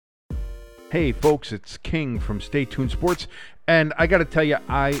Hey folks, it's King from Stay Tuned Sports, and I gotta tell you,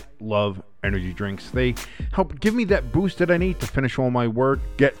 I love energy drinks. They help give me that boost that I need to finish all my work,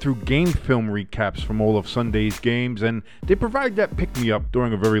 get through game film recaps from all of Sunday's games, and they provide that pick-me-up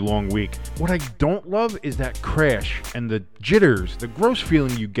during a very long week. What I don't love is that crash and the jitters, the gross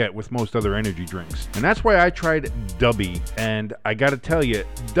feeling you get with most other energy drinks. And that's why I tried Dubby, and I gotta tell you,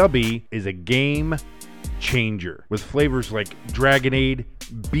 Dubby is a game changer with flavors like Dragonade,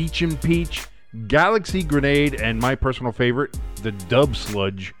 Beach and Peach, Galaxy Grenade, and my personal favorite, the Dub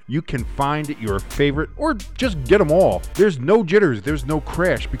Sludge. You can find your favorite or just get them all. There's no jitters, there's no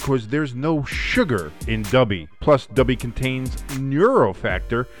crash because there's no sugar in Dubby. Plus, Dubby contains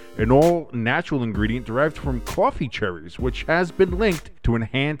Neurofactor, an all-natural ingredient derived from coffee cherries, which has been linked to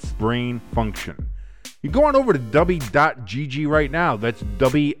enhance brain function. You go on over to Dubby.gg right now. That's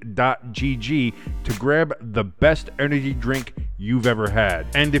Dubby.gg to grab the best energy drink you've ever had.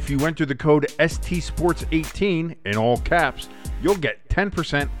 And if you enter the code STSports18 in all caps, you'll get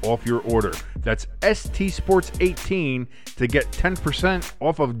 10% off your order. That's STSports18 to get 10%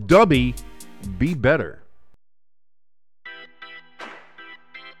 off of Dubby. Be better.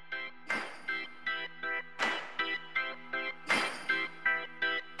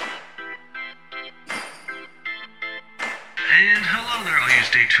 And hello there, all you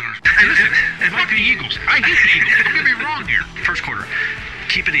stay tuned. Hey, listen, it might be the Eagles. I hate the Eagles. Don't get me wrong here. First quarter,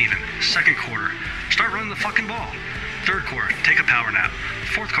 keep it even. Second quarter, start running the fucking ball. Third quarter, take a power nap.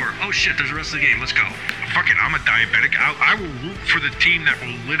 Fourth quarter, oh shit, there's the rest of the game. Let's go. Fuck it, I'm a diabetic. I will root for the team that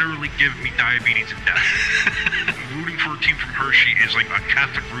will literally give me diabetes and death. Rooting for a team from Hershey is like a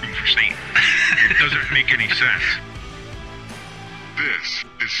Catholic rooting for Satan. It doesn't make any sense. This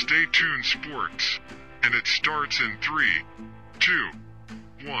is Stay Tuned Sports, and it starts in 3, 2,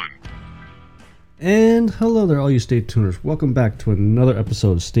 1. And hello there, all you Stay Tuners. Welcome back to another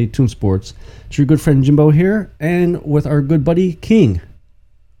episode of Stay Tuned Sports. It's your good friend Jimbo here, and with our good buddy King.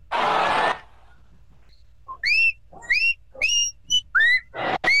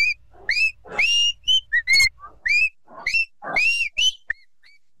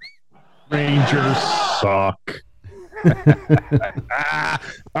 Rangers suck.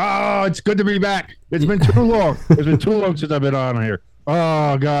 Oh, it's good to be back. It's been too long. It's been too long since I've been on here.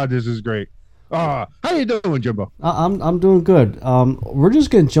 Oh God, this is great. How you doing, Jimbo? I'm doing good. We're just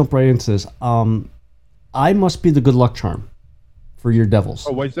gonna jump right into this. I must be the good luck charm for your Devils.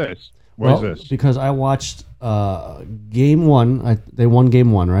 Oh, what's this? What is this? Because I watched game one. They won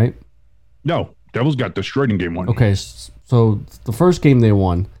game one, right? No, Devils got destroyed in game one. Okay, so the first game they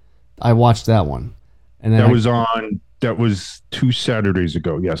won, I watched that one, and then That was 2 Saturdays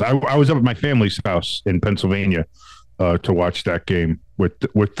ago. Yes, I was up with my family's house in Pennsylvania to watch that game with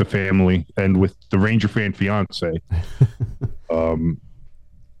the family and with the Ranger fan fiance.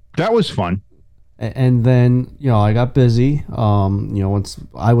 That was fun. And then I got busy. Once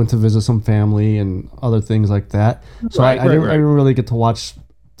I went to visit some family and other things like that, so I didn't really get to watch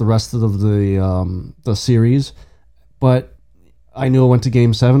the rest of the series. But I knew I went to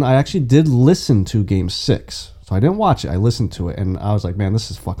Game 7. I actually did listen to Game 6. So I didn't watch it. I listened to it, and I was like, man, this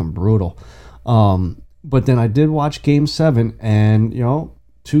is fucking brutal. But then I did watch Game 7, and,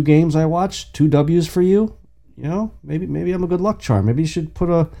 2 games I watched, 2 W's for you. Maybe I'm a good luck charm. Maybe you should put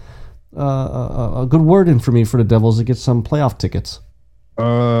a good word in for me for the Devils to get some playoff tickets.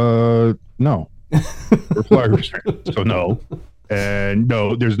 No. We're Flyers fans, so no. And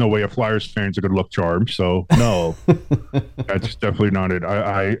no, there's no way a Flyers fan's a good luck charm, so no. That's definitely not it.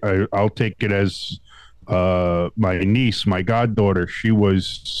 I'll take it as... my niece, my goddaughter, she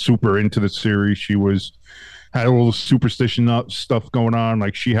was super into the series. She had a little superstition stuff going on.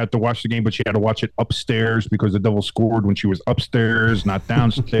 Like, she had to watch the game, but she had to watch it upstairs because the Devils scored when she was upstairs, not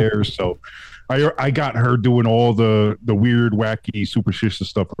downstairs. So I got her doing all the weird, wacky, superstitious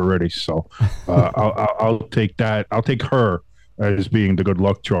stuff already. So I'll take that. I'll take her as being the good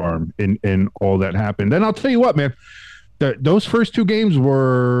luck charm in all that happened. And I'll tell you what, man, those first 2 games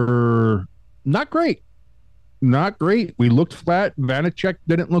were not great. Not great. We looked flat. Vanacek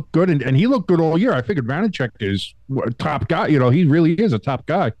didn't look good, and he looked good all year. I figured Vanacek is a top guy. He really is a top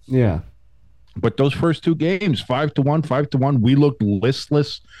guy. Yeah. But those first 2 games, 5-1, we looked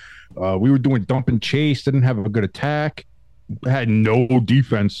listless. We were doing dump and chase, didn't have a good attack, had no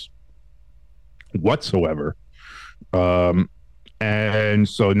defense whatsoever. And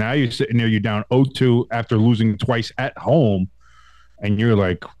so now you're sitting there, you're down 0-2 after losing twice at home, and you're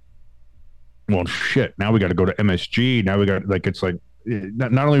like, well, shit, now we got to go to MSG. Now we got, it's like,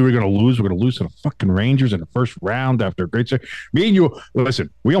 not only are we going to lose, we're going to lose to the fucking Rangers in the first round after a great series. Me and you, listen,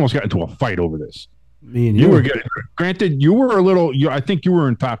 we almost got into a fight over this. Me and you were getting. Granted, you were a little. I think you were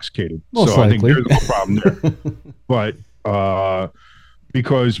intoxicated, Most so likely. I think there's no problem there. But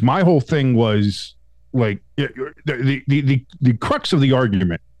because my whole thing was like the crux of the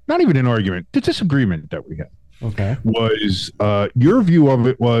argument, not even an argument, the disagreement that we had. Okay. Was your view of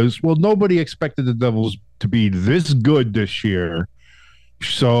it was, well, nobody expected the Devils to be this good this year,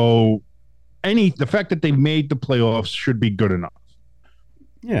 so the fact that they made the playoffs should be good enough.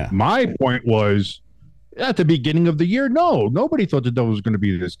 Yeah. My point was, at the beginning of the year, no, nobody thought the Devils was going to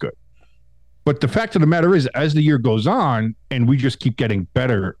be this good. But the fact of the matter is, as the year goes on, and we just keep getting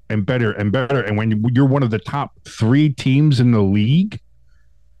better and better and better, and when you're one of the top 3 teams in the league,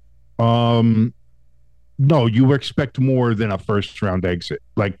 no, you expect more than a first round exit.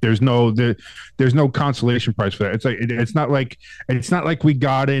 Like there's no consolation prize for that. It's like it's not like we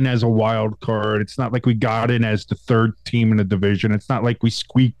got in as a wild card. It's not like we got in as the 3rd team in the division. It's not like we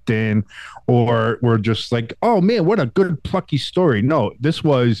squeaked in, or we're just like, oh man, what a good plucky story. No, this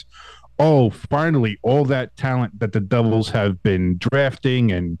was, oh, finally all that talent that the Devils have been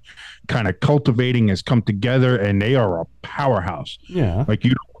drafting and kind of cultivating has come together, and they are a powerhouse. Yeah, like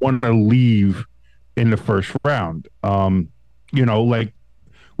you don't want to leave in the first round. Like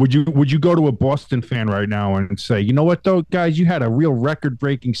would you go to a Boston fan right now and say, you know what though, guys, you had a real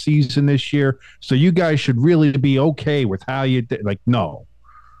record-breaking season this year, so you guys should really be okay with how you did? Like, no,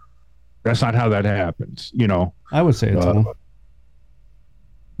 that's not how that happens. I would say it to them.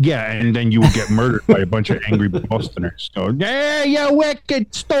 Yeah, and then you would get murdered by a bunch of angry Bostoners. So, yeah, you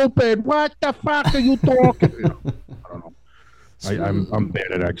wicked, stupid. What the fuck are you talking? I don't know. I'm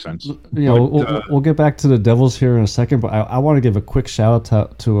bad at accents. We'll get back to the Devils here in a second, but I want to give a quick shout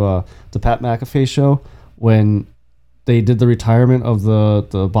out to the Pat McAfee show when they did the retirement of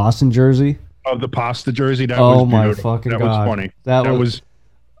the Boston jersey. Of the pasta jersey. That was my beautiful. Fucking God. That was funny. That was.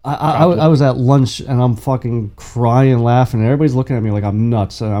 I was at lunch and I'm fucking crying, laughing, and everybody's looking at me like I'm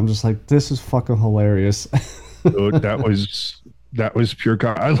nuts, and I'm just like, this is fucking hilarious. Dude, that was pure.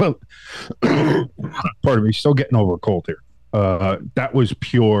 I love. Pardon me, still getting over a cold here. That was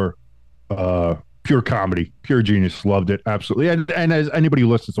pure comedy, pure genius. Loved it absolutely, and as anybody who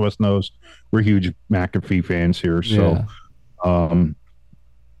listens to us knows, we're huge McAfee fans here. So, yeah.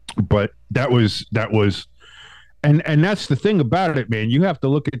 But that was, and that's the thing about it, man. You have to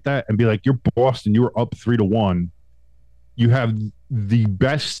look at that and be like, you're Boston. You were up 3-1. You have the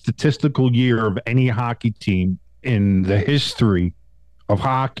best statistical year of any hockey team in the history of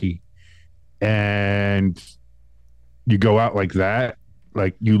hockey, and you go out like that,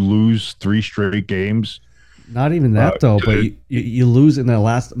 like you lose 3 straight games. Not even that though, but you lose in that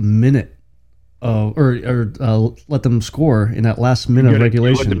last minute, or let them score in that last minute of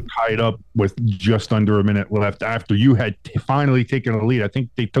regulation. You let them tie it up with just under a minute left after you had finally taken a lead. I think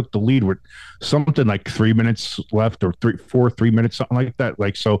they took the lead with something like 3 minutes left, or 3 minutes, something like that.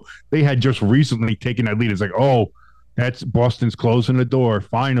 Like, so they had just recently taken that lead. It's like, oh, that's Boston's closing the door.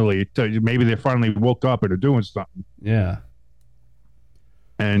 Finally, maybe they finally woke up and are doing something. Yeah.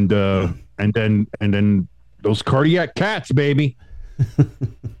 And then those cardiac cats, baby.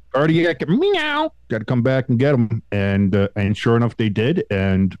 Cardiac meow. Got to come back and get them. And sure enough, they did.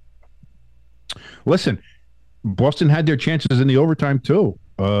 And listen, Boston had their chances in the overtime too.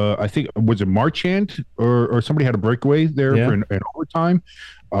 I think, was it Marchand or somebody had a breakaway there for an overtime.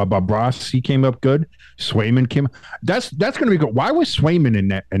 Bobrovsky, he came up good. Swayman came. That's going to be good. Why was Swayman in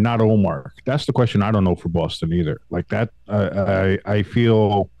that and not Omar? That's the question I don't know for Boston either. Like that, I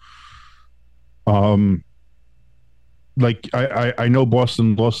feel, like I know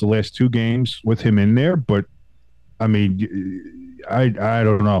Boston lost the last 2 games with him in there, but I mean, I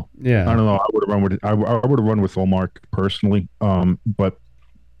don't know. Yeah, I don't know. I would have run with Omar personally. But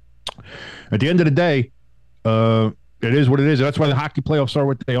at the end of the day, it is what it is. That's why the hockey playoffs are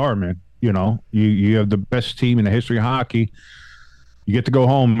what they are, man. You have the best team in the history of hockey. You get to go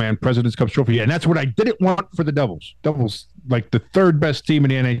home, man. President's Cup trophy, and that's what I didn't want for the Devils. Devils, like the 3rd best team in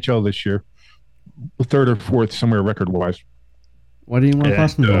the NHL this year, 3rd or 4th somewhere record-wise. Why didn't you want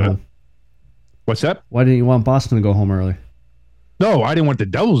Boston to go home? What's that? Why didn't you want Boston to go home early? No, I didn't want the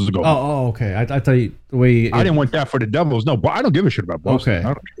Devils to go home. Oh, okay. I thought the way I didn't want that for the Devils. No, but I don't give a shit about Boston.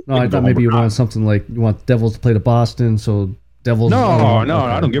 Okay. I thought maybe you wanted something like you want Devils to play to Boston, so Devils. No, okay.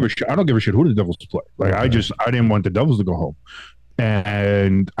 I don't give a shit. I don't give a shit who the Devils play. Like, okay. I didn't want the Devils to go home.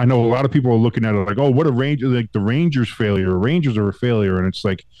 And I know a lot of people are looking at it like, oh, what a Ranger, like the Rangers failure. Rangers are a failure. And it's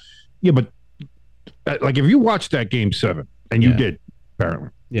like, yeah, but like if you watched that Game 7, and you did, apparently.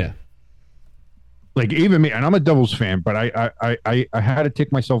 Yeah. Like even me, and I'm a Devils fan, but I had to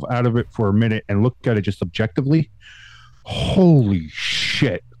take myself out of it for a minute and look at it just objectively. Holy shit.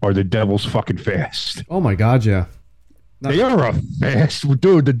 shit are the Devils fucking fast. Oh my God, yeah. They are a fast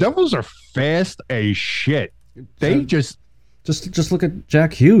dude. The Devils are fast as shit. They just look at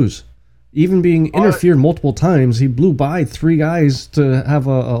Jack Hughes. Even being interfered multiple times, he blew by 3 guys to have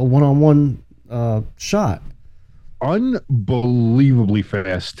a one-on-one shot. Unbelievably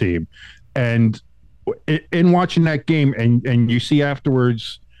fast team. And in watching that game, and you see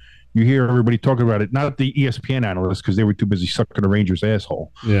afterwards, you hear everybody talking about it. Not the ESPN analysts because they were too busy sucking the Rangers'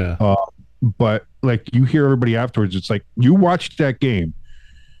 asshole. Yeah. But like you hear everybody afterwards, it's like you watched that game.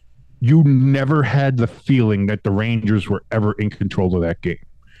 You never had the feeling that the Rangers were ever in control of that game.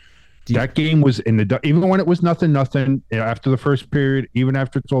 That game was in the even when it was 0-0 after the first period, even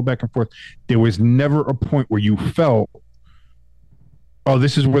after it's all back and forth, there was never a point where you felt, oh,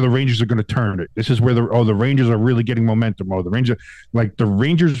 this is where the Rangers are going to turn it. This is where the Rangers are really getting momentum. Oh, the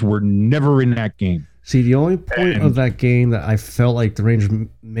Rangers were never in that game. See, the only point of that game that I felt like the Rangers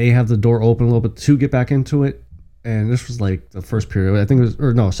may have the door open a little bit to get back into it, and this was like the first period. I think it was,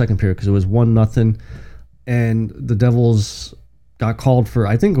 or no, second period because it was 1-0, and the Devils got called for,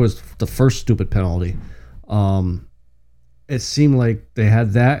 I think it was the first stupid penalty. It seemed like they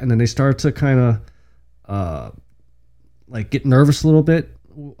had that, and then they started to kind of like get nervous a little bit.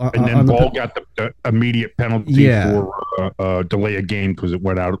 And then Ball got the immediate penalty for delay a game because it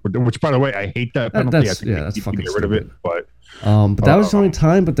went out. Which, by the way, I hate that penalty. That's fucking get rid of it. But that was the only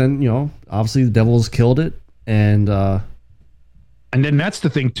time. But then obviously the Devils killed it, and then that's the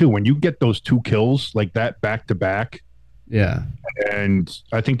thing too. When you get those 2 kills like that back to back. Yeah. And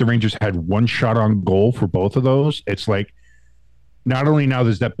I think the Rangers had 1 shot on goal for both of those. It's like, not only now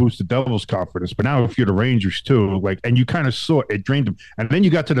does that boost the Devils' confidence, but now if you're the Rangers too, like, and you kind of saw it drained them. And then you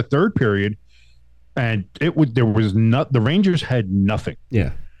got to the third period, and the Rangers had nothing.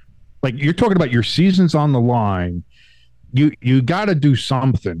 Yeah. Like, you're talking about your season's on the line. You got to do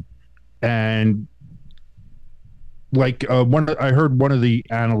something. And like I heard one of the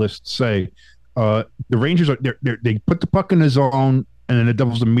analysts say, the Rangers they put the puck in the zone, and then the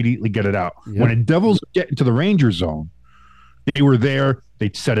Devils immediately get it out. Yep. When the Devils get into the Rangers zone, they were there.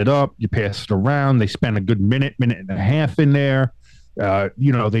 They'd set it up. You pass it around. They spent a good minute and a half in there.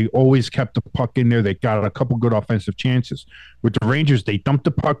 They always kept the puck in there. They got a couple good offensive chances. With the Rangers, they dumped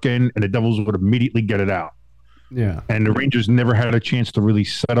the puck in, and the Devils would immediately get it out. Yeah. And the Rangers never had a chance to really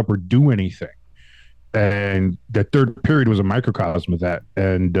set up or do anything. And the third period was a microcosm of that.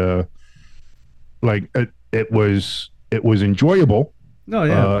 And it was enjoyable. No,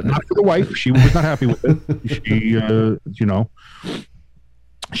 yeah. Not for the wife. She was not happy with it.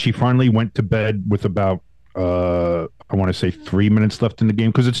 She finally went to bed with about I want to say 3 minutes left in the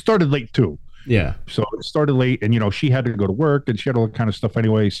game because it started late too. Yeah. So it started late, and she had to go to work, and she had all that kind of stuff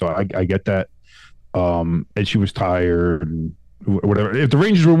anyway. So I get that. And she was tired and whatever. If the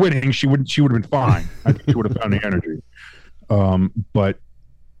Rangers were winning, she would have been fine. I think she would have found the energy. But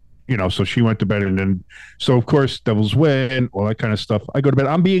so she went to bed, and then of course Devils win, all that kind of stuff. I go to bed.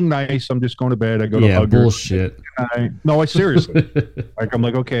 I'm being nice. I'm just going to bed. I go to hug her. Bullshit. No, I seriously. I'm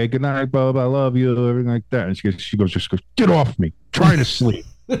like, okay, good night, Bob. I love you, everything like that. And she goes, get off me. Trying to sleep.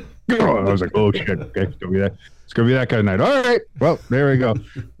 I was like, oh shit. Okay, it's gonna be that kind of night. All right. Well, there we go.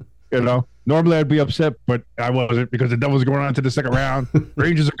 Normally I'd be upset, but I wasn't because the Devils are going on to the second round.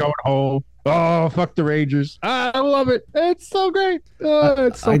 Rangers are going home. Oh, fuck the Rangers. I love it. It's so great.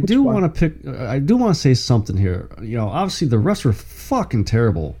 I do want to say something here. Obviously the refs were fucking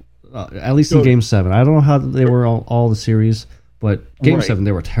terrible, at least in Game 7. I don't know how they were all the series, but Game 7,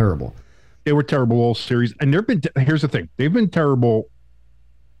 they were terrible. They were terrible all series. And here's the thing. They've been terrible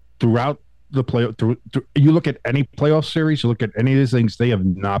throughout the play. You look at any playoff series, you look at any of these things, they have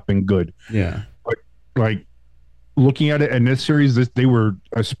not been good. Yeah. But like looking at it in this series, they were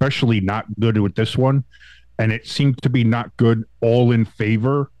especially not good with this one, and it seemed to be not good all in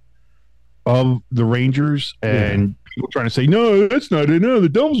favor of the Rangers. And people trying to say, no, that's not it. No, the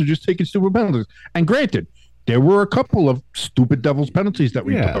Devils are just taking stupid penalties. And granted, there were a couple of stupid Devils penalties that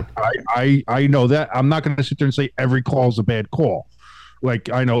we took. I know that. I'm not going to sit there and say every call is a bad call.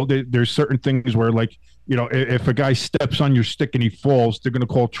 Like, I know there's certain things where, like, if a guy steps on your stick and he falls, they're going to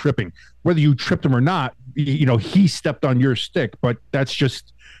call tripping. Whether you tripped him or not, he stepped on your stick, but that's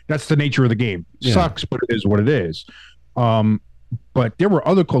the nature of the game. Yeah. Sucks, but it is what it is. But there were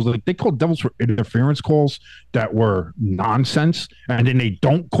other calls, like they called Devils for interference calls that were nonsense, and then they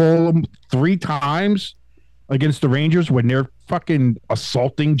don't call them 3 times against the Rangers when they're fucking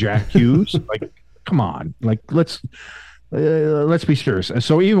assaulting Jack Hughes. Like, come on, like let's be serious. And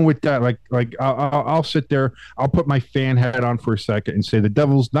so even with that, like I'll sit there, I'll put my fan hat on for a second and say the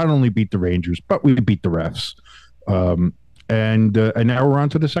Devils not only beat the Rangers, but we beat the refs. And now we're on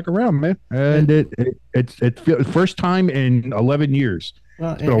to the second round, man. And it's first time in 11 years.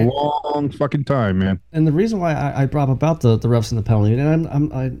 Well, it's been a long fucking time, man. And the reason why I brought up about the refs and the penalty,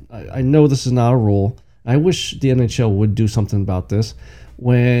 and I know this is not a rule. I wish the NHL would do something about this.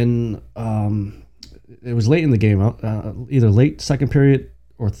 When it was late in the game, either late second period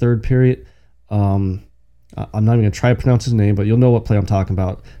or third period. I'm not even going to try to pronounce his name, but you'll know what play I'm talking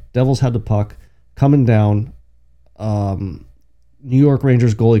about. Devils had the puck coming down. New York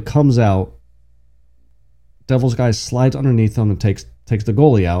Rangers goalie comes out. Devils guy slides underneath him and takes the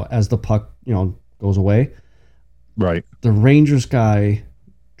goalie out as the puck, goes away. Right. The Rangers guy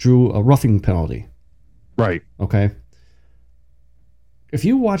drew a roughing penalty. Right. Okay. If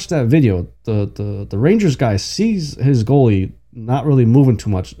you watch that video, the Rangers guy sees his goalie not really moving too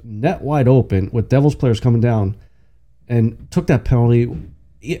much, net wide open with Devils players coming down, and took that penalty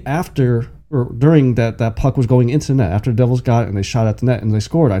after or during that puck was going into the net. After the Devils got it and they shot at the net and they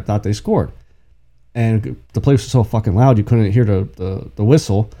scored, I thought they scored. And the place was so fucking loud you couldn't hear the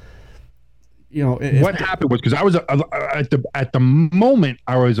whistle. What happened was, because I was at the moment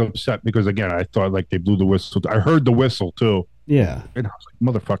I was upset because, again, I thought like they blew the whistle. I heard the whistle too. Yeah. And I was like,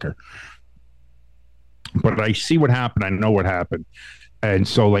 motherfucker. But I see what happened. I know what happened. And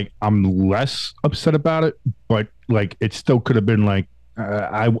so, like, I'm less upset about it, but like it still could have been like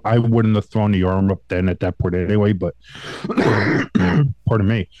I wouldn't have thrown the arm up then at that point anyway, but pardon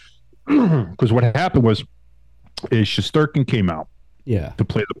me. Because what happened was Shesterkin came out to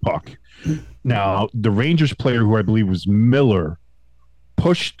play the puck. Now, the Rangers player, who I believe was Miller,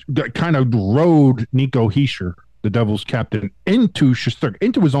 kind of rode Nico Hischier, the Devils captain, into Shesterkin,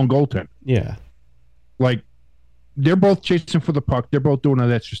 into his own goaltender. Yeah. Like, they're both chasing for the puck. They're both doing all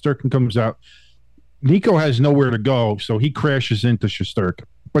that. Shesterkin comes out. Nico has nowhere to go, so he crashes into Shesterkin.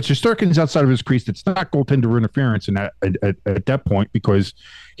 But Shesterkin's outside of his crease. It's not goaltender interference at that point, because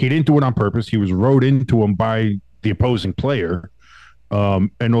he didn't do it on purpose. He was rode into him by the opposing player,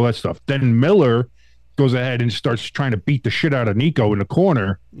 and all that stuff. Then Miller goes ahead and starts trying to beat the shit out of Nico in the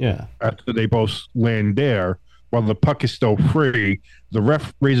corner. Yeah. After they both land there, while the puck is still free, the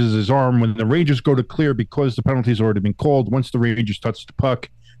ref raises his arm when the Rangers go to clear because the penalty's already been called. Once the Rangers touch the puck,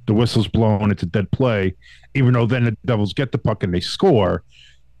 the whistle's blown. It's a dead play. Even though then the Devils get the puck and they score,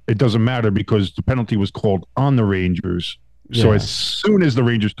 it doesn't matter because the penalty was called on the Rangers. Yeah. So as soon as the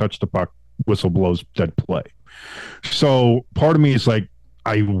Rangers touch the puck, whistle blows, dead play. So part of me is like,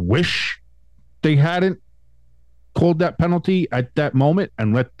 I wish they hadn't called that penalty at that moment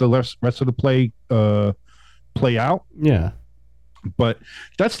and let the rest of the play play out. Yeah. But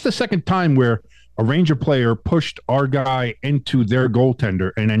that's the second time where a Ranger player pushed our guy into their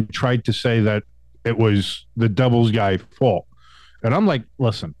goaltender and then tried to say that it was the Devils guy's fault. And I'm like,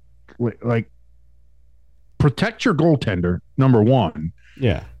 listen, like, protect your goaltender, number one.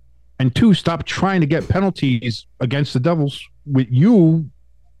 Yeah. And two, stop trying to get penalties against the Devils with you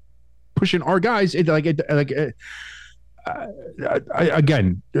pushing our guys. Again,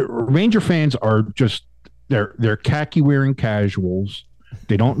 Ranger fans are just, they're khaki wearing casuals.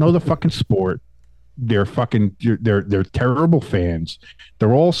 They don't know the fucking sport. They're terrible fans.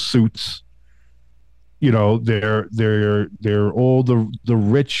 They're all suits. They're all the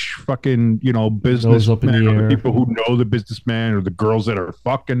rich fucking, businessmen, the people who know the businessman, or the girls that are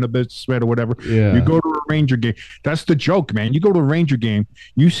fucking the businessman or whatever. Yeah. You go to a Ranger game. That's the joke, man. You go to a Ranger game,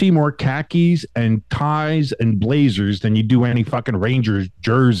 you see more khakis and ties and blazers than you do any fucking Rangers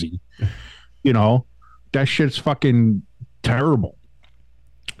jersey. That shit's fucking terrible.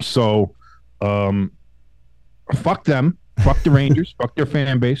 So, fuck them. Fuck the Rangers. Fuck their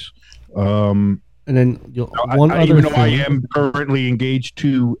fan base. And then even though I am currently engaged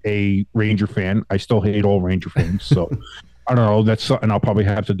to a Ranger fan, I still hate all Ranger fans. So I don't know. That's something I'll probably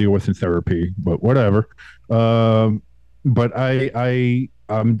have to deal with in therapy. But whatever. But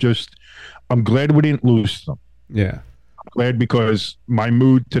I'm glad we didn't lose them. Yeah, I'm glad, because my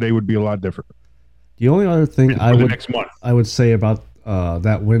mood today would be a lot different. The only other thing I would say about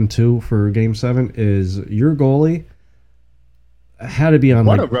that win too for Game 7 is your goalie had to be on.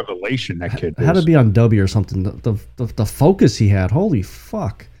 What a revelation that kid had to be on W or something. The focus he had, holy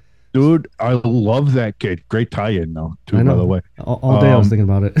fuck, dude! I love that kid. Great tie-in though, too. By the way, all day I was thinking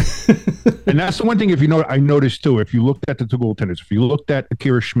about it. And that's the one thing. I noticed too. If you looked at the two goaltenders, if you looked at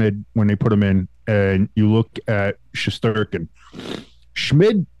Akira Schmid when they put him in, and you look at Shesterkin,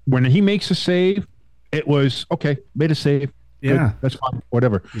 Schmid, when he makes a save, it was okay. Made a save. Yeah. Good. That's fine.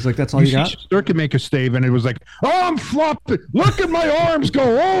 Whatever. He's like, that's all you got? Sir can make a stave, and it was like, oh, I'm flopping. Look at my arms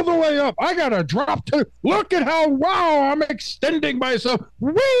go all the way up. I got to drop to. Look at how, wow, I'm extending myself.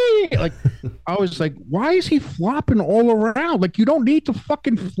 Whee! Like, I was like, why is he flopping all around? Like, you don't need to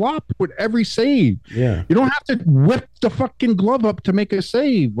fucking flop with every save. Yeah. You don't have to whip the fucking glove up to make a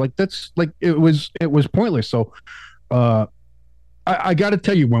save. Like, that's like, it was pointless. So, I got to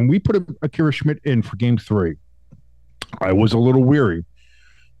tell you, when we put Akira Schmidt in for game 3, I was a little weary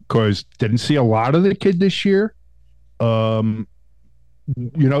because didn't see a lot of the kid this year. You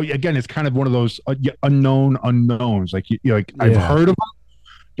know, again, it's kind of one of those unknown unknowns. Like, I've heard of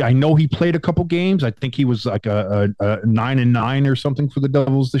him. I know he played a couple games. I think he was like a 9-9 or something for the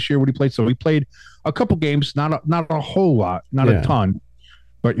Devils this year when he played. So he played a couple games, not a whole lot, not a ton.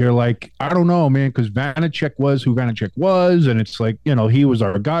 But you're like, I don't know, man, because Vanacek was who Vanacek was, and it's like, you know, he was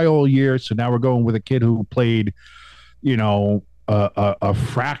our guy all year. So now we're going with a kid who played, you know, a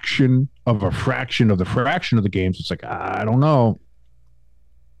fraction of the games. It's like, I don't know.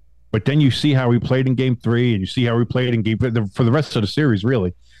 But then you see how he played in game 3, and you see how he played in for the rest of the series,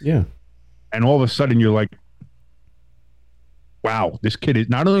 really. Yeah. And all of a sudden you're like, wow, this kid is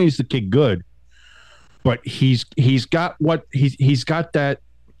not only is the kid good, but he's got that.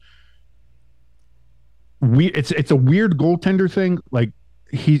 It's a weird goaltender thing. Like,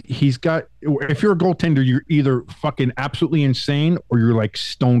 he's got, if you're a goaltender, you're either fucking absolutely insane or you're like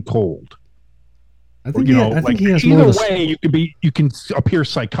stone cold. I think, I think he has either more way you can appear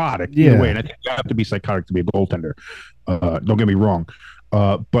psychotic either way, and I think you have to be psychotic to be a goaltender. Don't get me wrong.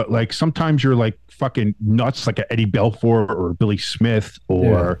 But like sometimes you're like fucking nuts, like a Eddie Belfour or Billy Smith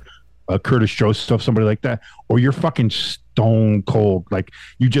or Curtis Joseph, somebody like that, or you're fucking stone cold. Like,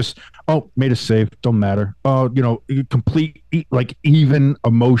 you just, made a save, don't matter. Complete like even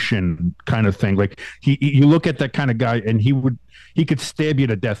emotion kind of thing. Like, you look at that kind of guy, and he could stab you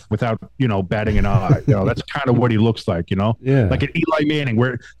to death without, batting an eye. That's kind of what he looks like, like an Eli Manning,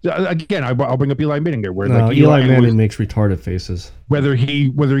 where again, I'll bring up Eli Manning there, where like Eli Manning makes retarded faces. Whether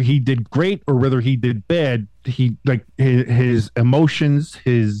he did great or whether he did bad, he like his emotions,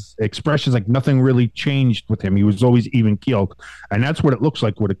 his expressions, like nothing really changed with him. He was always even keeled, and that's what it looks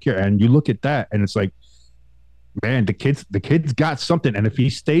like with Akira. And you look at that, and it's like, man, the kid's got something, and if he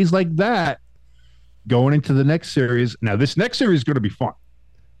stays like that going into the next series. Now, this next series is going to be fun.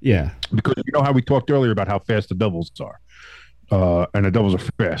 Yeah. Because you know how we talked earlier about how fast the Devils are. And the Devils are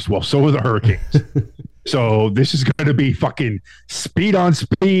fast. Well, so are the Hurricanes. So this is going to be fucking speed on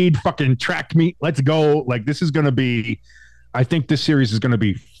speed, fucking track meet. Let's go. Like, this is going to be, I think this series is going to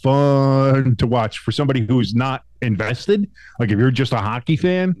be fun to watch for somebody who's not invested. Like, if you're just a hockey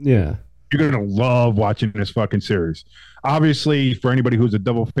fan. Yeah. You're going to love watching this fucking series. Obviously, for anybody who's a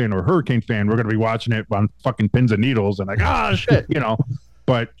Devil fan or a Hurricane fan, we're going to be watching it on fucking pins and needles and like, shit,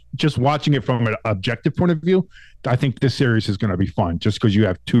 But just watching it from an objective point of view, I think this series is going to be fun just because you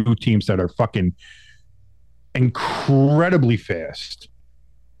have two teams that are fucking incredibly fast.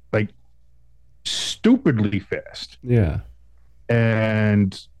 Like, stupidly fast. Yeah.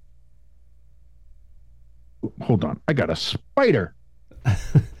 And hold on. I got a spider.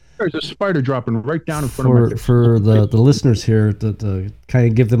 There's a spider dropping right down in front of me. For the listeners here, to kind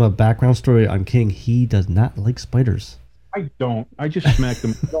of give them a background story on King, he does not like spiders. I don't. I just smacked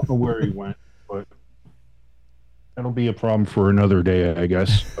him. I don't know where he went, but that'll be a problem for another day, I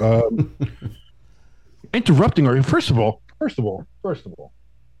guess. Interrupting her. First of all,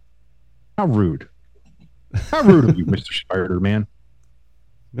 how rude. How rude of you, Mr. Spider-Man.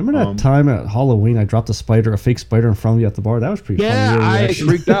 Remember that time at Halloween I dropped a fake spider in front of you at the bar? That was pretty funny. Yeah, I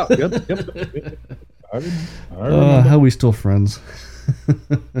freaked out. Yep. How are we still friends?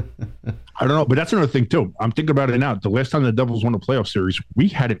 I don't know, but that's another thing too. I'm thinking about it now. The last time the Devils won a playoff series, we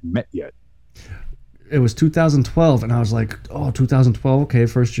hadn't met yet. It was 2012, and I was like, 2012, okay,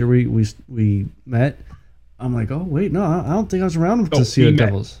 first year we met. I'm like, oh, wait, no, I don't think I was around to see the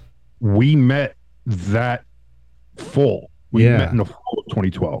Devils. We met that fall. We met in the fall of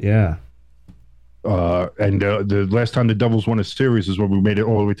 2012. Yeah. And the last time the Devils won a series is when we made it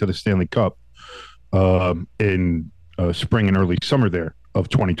all the way to the Stanley Cup in spring and early summer there of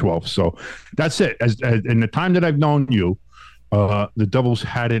 2012. So that's it. As in the time that I've known you, the Devils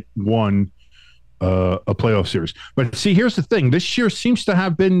hadn't won a playoff series. But see, here's the thing. This year seems to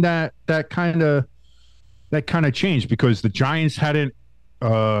have been that kind of change because the Giants hadn't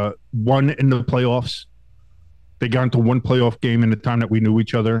won in the playoffs. They got into one playoff game in the time that we knew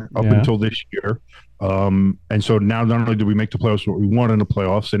each other up until this year. And so now not only did we make the playoffs, but we won in the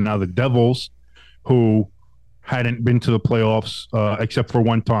playoffs. And now the Devils, who hadn't been to the playoffs except for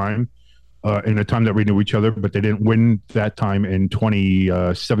one time, in the time that we knew each other, but they didn't win that time in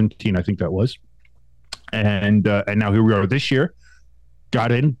 2017, I think that was. And now here we are this year.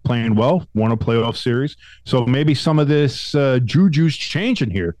 Got in, playing well, won a playoff series. So maybe some of this juju's changing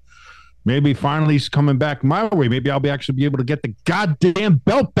here. Maybe finally he's coming back my way. Maybe I'll actually be able to get the goddamn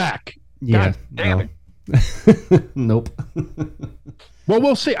belt back. Yeah. God damn it. Nope. Well,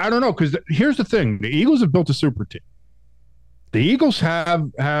 we'll see. I don't know, because here's the thing: the Eagles have built a super team. The Eagles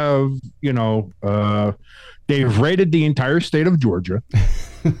have they've raided the entire state of Georgia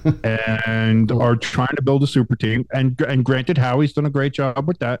and are trying to build a super team. And granted, Howie's done a great job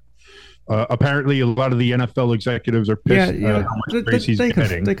with that. Apparently, a lot of the NFL executives are pissed at how much praise he's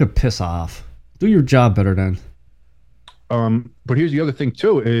getting. They could piss off. Do your job better then. But here's the other thing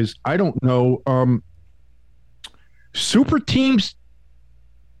too: is I don't know. Super teams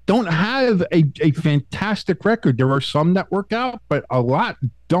don't have a fantastic record. There are some that work out, but a lot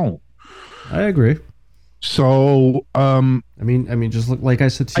don't. I agree. So, I mean, just look, like I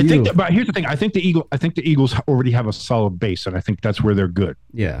said to you. But here's the thing: I think the Eagles already have a solid base, and I think that's where they're good.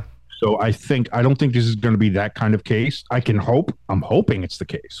 Yeah. So I don't think this is going to be that kind of case. I'm hoping it's the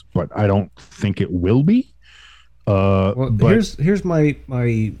case, but I don't think it will be. Well, here's my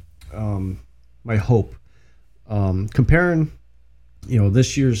hope. Comparing,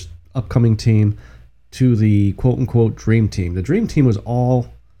 this year's upcoming team to the quote unquote dream team. The dream team was all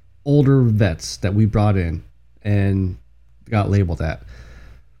older vets that we brought in and got labeled that.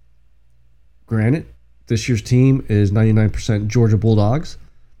 Granted, this year's team is 99% Georgia Bulldogs,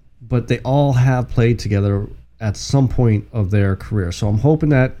 but they all have played together at some point of their career. So I'm hoping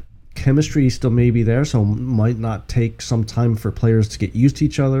that chemistry still may be there, so it might not take some time for players to get used to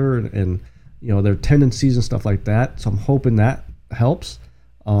each other and their tendencies and stuff like that. So I'm hoping that helps.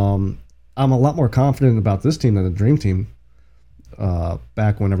 I'm a lot more confident about this team than the dream team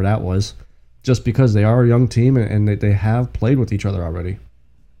back whenever that was, just because they are a young team and they have played with each other already.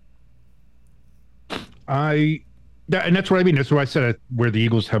 And that's what I mean. That's why I said where the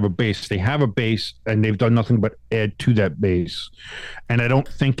Eagles have a base. They have a base, and they've done nothing but add to that base. And I don't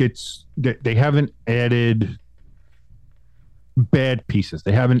think they haven't added bad pieces.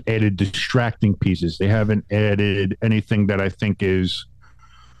 They haven't added distracting pieces. They haven't added anything that I think is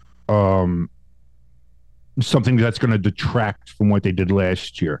something that's going to detract from what they did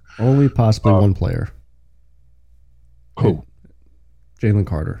last year. Only possibly one player. Who? Jalen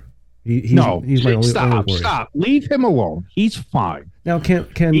Carter. He's my only stop. Leave him alone. He's fine. Now, can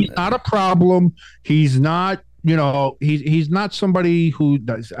he's not a problem. He's not. He's not somebody who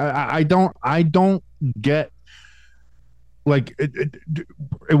does. I don't get. Like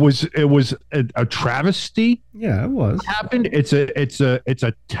it was a travesty. Yeah, it was. Happened. It's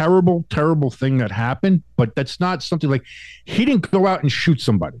a terrible thing that happened. But that's not something like he didn't go out and shoot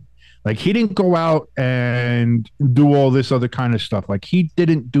somebody. Like he didn't go out and do all this other kind of stuff. Like he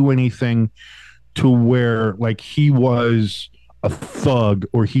didn't do anything to where like he was a thug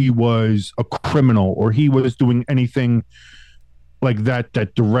or he was a criminal or he was doing anything like that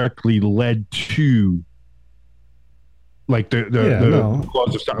directly led to like the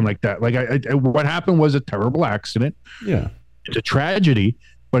cause of something like that. Like what happened was a terrible accident. Yeah, it's a tragedy,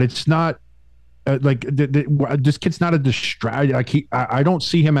 but it's not. This kid's not a distraction. Like I don't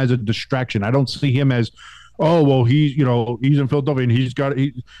see him as a distraction. I don't see him as, oh well, he's in Philadelphia and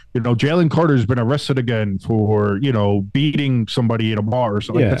Jalen Carter's been arrested again for beating somebody in a bar or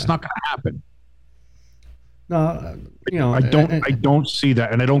something. Yeah. That's not going to happen. No, I don't see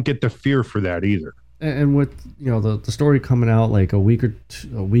that, and I don't get the fear for that either. And with the story coming out like a week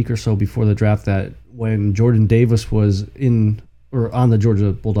or so before the draft, that when Jordan Davis was on the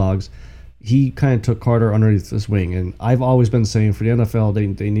Georgia Bulldogs, he kind of took Carter underneath his wing. And I've always been saying for the NFL,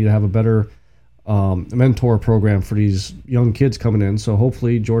 they need to have a better mentor program for these young kids coming in. So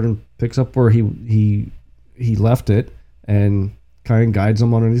hopefully Jordan picks up where he left it and kind of guides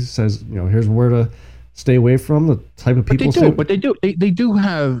them underneath, says, here's where to stay away from, the type of people. But they do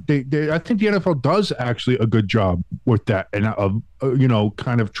have. I think the NFL does actually a good job with that, and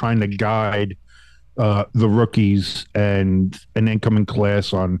kind of trying to guide the rookies and an incoming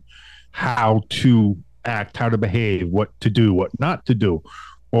class on how to act, how to behave, what to do, what not to do,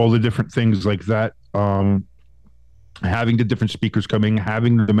 all the different things like that. Having the different speakers coming,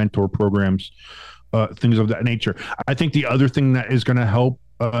 having the mentor programs, things of that nature. I think the other thing that is going to help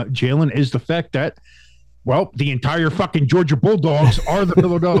Jalen is the fact that, well, the entire fucking Georgia Bulldogs are the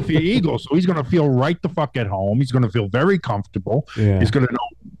Philadelphia Eagles. So he's going to feel right the fuck at home. He's going to feel very comfortable. Yeah. He's going to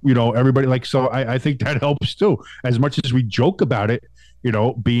know, everybody so I think that helps too. As much as we joke about it,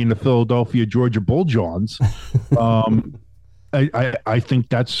 being the Philadelphia Georgia Bulljohns, I think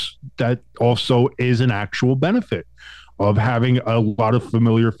that also is an actual benefit of having a lot of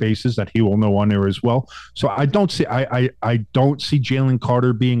familiar faces that he will know on there as well. So I don't see Jalen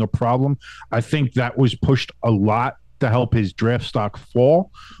Carter being a problem. I think that was pushed a lot to help his draft stock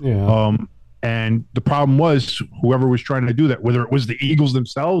fall. Yeah. And the problem was whoever was trying to do that, whether it was the Eagles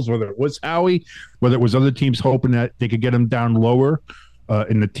themselves, whether it was Howie, whether it was other teams hoping that they could get him down lower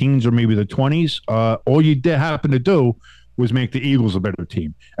in the teens or maybe the 20s, all you did happen to do was make the Eagles a better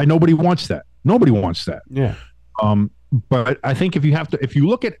team. And nobody wants that. Nobody wants that. Yeah. But I think if you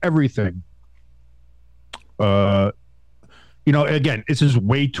look at everything, again, this is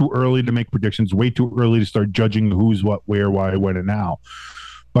way too early to make predictions, way too early to start judging who's what, where, why, when, and how.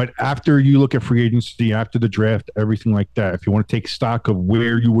 But after you look at free agency, after the draft, everything like that, if you want to take stock of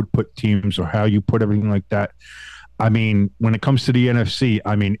where you would put teams or how you put everything like that, I mean, when it comes to the NFC,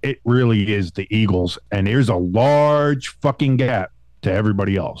 I mean, it really is the Eagles, and there's a large fucking gap to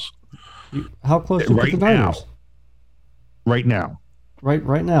everybody else. How close do you put the Niners? Right now.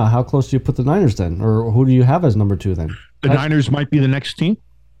 Right now. How close do you put the Niners then? Or who do you have as number 2 then? The Niners might be the next team.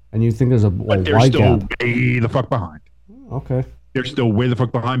 And you think there's a but they're wide still gap? way the fuck behind. Okay. They're still way the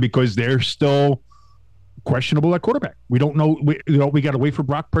fuck behind because they're still questionable at quarterback. We don't know. We got to wait for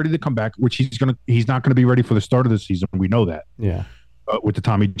Brock Purdy to come back, which he's not going to be ready for the start of the season. We know that. Yeah. With the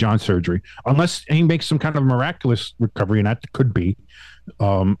Tommy John surgery, unless he makes some kind of miraculous recovery, and that could be.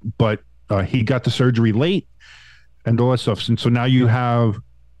 But he got the surgery late and all that stuff. And so now you have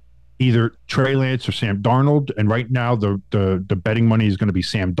either Trey Lance or Sam Darnold. And right now the betting money is going to be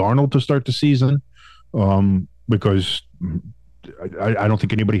Sam Darnold to start the season, because I don't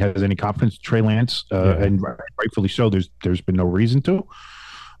think anybody has any confidence in Trey Lance, and rightfully so. There's been no reason to,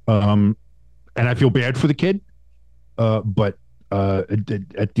 and I feel bad for the kid, but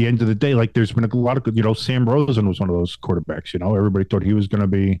at the end of the day, like there's been a lot of Sam Rosen was one of those quarterbacks. Everybody thought he was going to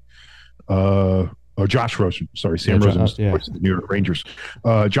be, or Josh Rosen. Sorry, Sam Rosen, the New York Rangers.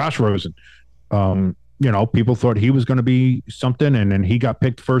 Josh Rosen. People thought he was going to be something, and then he got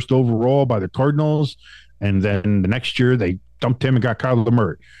picked first overall by the Cardinals, and then the next year they dumped him and got Kyler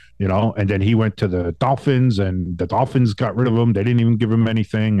Murray, and then he went to the Dolphins, and the Dolphins got rid of him. They didn't even give him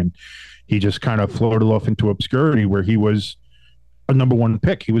anything, and he just kind of floated off into obscurity where he was a number 1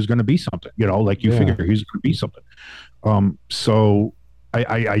 pick. He was going to be something, like you figure he's going to be something. So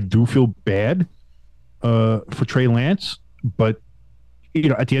I do feel bad for Trey Lance, but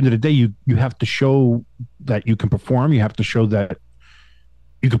at the end of the day, you have to show that you can perform. You have to show that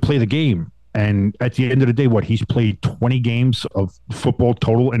you can play the game. And at the end of the day, he's played 20 games of football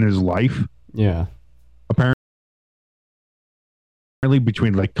total in his life. Yeah. Apparently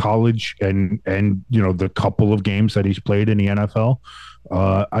between like college and the couple of games that he's played in the NFL,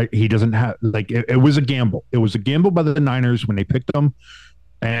 he doesn't have it was a gamble. It was a gamble by the Niners when they picked him,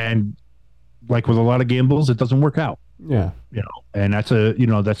 and like with a lot of gambles, it doesn't work out. Yeah. And that's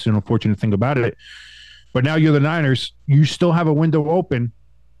that's an unfortunate thing about it. But now you're the Niners, you still have a window open.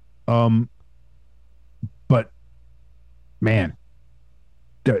 But man,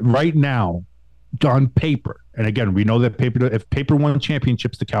 right now, on paper, and again, we know that if paper won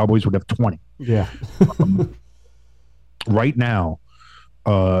championships, the Cowboys would have 20. Yeah. Right now,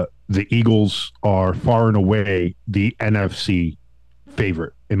 the Eagles are far and away the NFC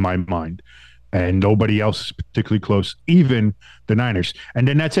favorite in my mind, and nobody else is particularly close, even the Niners. And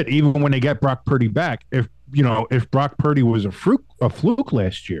then that's it. Even when they get Brock Purdy back, if Brock Purdy was a fluke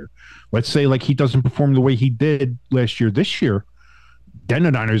last year, let's say like he doesn't perform the way he did last year, this year, then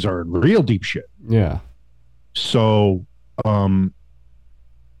the Niners are in real deep shit. Yeah. So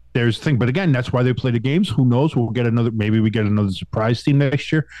there's the thing. But again, that's why they play the games. Who knows? Maybe we get another surprise team next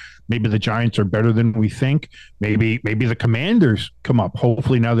year. Maybe the Giants are better than we think. Maybe the Commanders come up.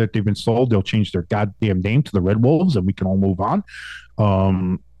 Hopefully now that they've been sold, they'll change their goddamn name to the Red Wolves and we can all move on.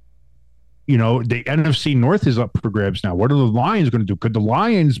 The NFC North is up for grabs now. What are the Lions going to do? Could the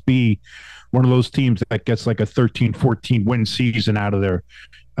Lions be one of those teams that gets like a 13-14 win season out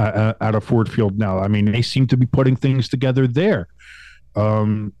of Ford Field now? I mean, they seem to be putting things together there.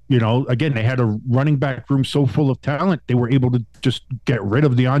 Again, they had a running back room so full of talent, they were able to just get rid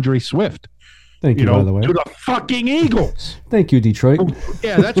of DeAndre Swift. Thank you, by the way. To the fucking Eagles. Thank you, Detroit.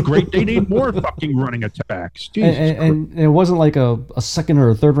 Yeah, that's great. They need more fucking running attacks. And it wasn't like a second or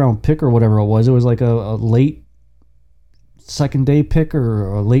a third round pick or whatever it was. It was like a late second day pick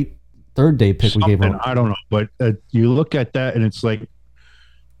or a late third day pick we gave up. I don't know. But you look at that and it's like,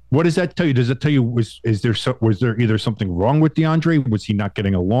 What does that tell you? Does it tell you was there either something wrong with DeAndre? Was he not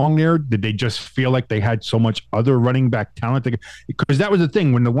getting along there? Did they just feel like they had so much other running back talent? Because that was the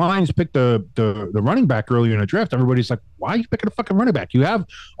thing when the Lions picked the running back earlier in the draft. Everybody's like, "Why are you picking a fucking running back? You have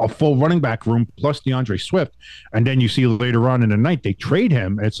a full running back room plus DeAndre Swift." And then you see later on in the night they trade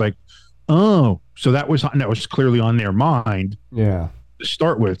him. It's like, oh, so that was clearly on their mind. Yeah. To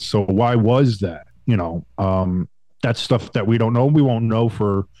start with. So why was that? That's stuff that we don't know. We won't know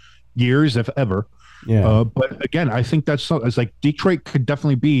for years, if ever. Yeah. But again, I think it's like Detroit could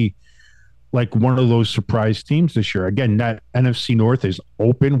definitely be like one of those surprise teams this year. Again, that NFC North is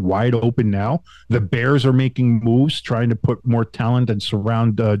wide open now. The Bears are making moves, trying to put more talent and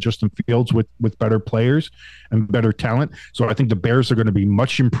surround Justin Fields with better players and better talent. So I think the Bears are going to be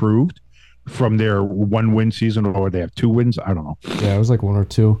much improved from their 1-win season, or they have 2 wins. I don't know. Yeah, it was like 1 or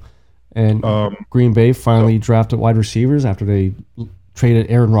 2. And Green Bay finally drafted wide receivers after they traded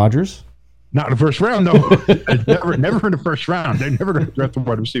Aaron Rodgers. Not in the first round, no. never in the first round. They're never going to draft a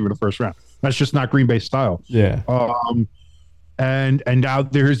wide receiver in the first round. That's just not Green Bay style. Yeah. And now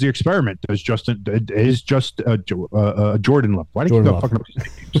there's the experiment. Is Jordan Love? Why do you keep fucking up his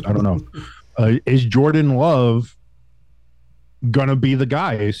names? I don't know. Is Jordan Love gonna be the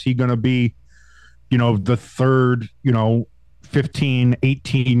guy? Is he gonna be, the third, 15,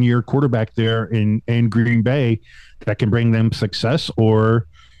 18-year quarterback there in Green Bay that can bring them success, or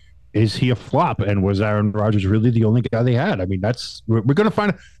is he a flop? And was Aaron Rodgers really the only guy they had? I mean, we're going to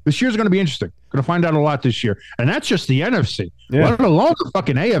find. This year's going to be interesting. Going to find out a lot this year, and that's just the NFC, let alone the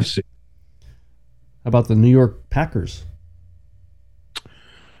fucking AFC. How about the New York Packers?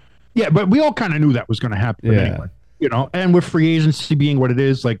 Yeah, but we all kind of knew that was going to happen anyway. And with free agency being what it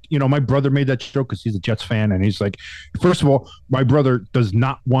is, like, my brother made that joke because he's a Jets fan, and he's like, first of all, my brother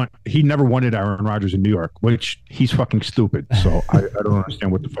he never wanted Aaron Rodgers in New York, which he's fucking stupid. So I don't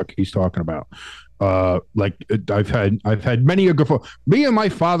understand what the fuck he's talking about. I've had many a guffaw. Me and my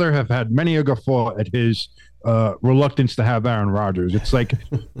father have had many a guffaw at his reluctance to have Aaron Rodgers. It's like,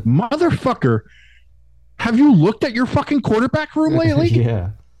 motherfucker, have you looked at your fucking quarterback room lately? Yeah.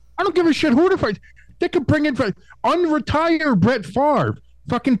 I don't give a shit who to fight. They could bring in unretire Brett Favre,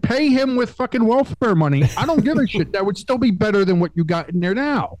 fucking pay him with fucking welfare money. I don't give a shit. That would still be better than what you got in there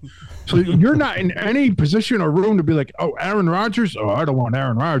now. So you're not in any position or room to be like, oh, Aaron Rodgers? Oh, I don't want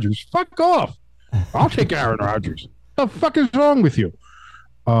Aaron Rodgers. Fuck off. I'll take Aaron Rodgers. What the fuck is wrong with you?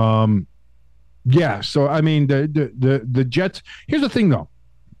 Yeah. So I mean, the Jets. Here's the thing, though.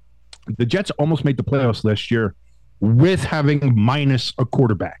 The Jets almost made the playoffs last year with having minus a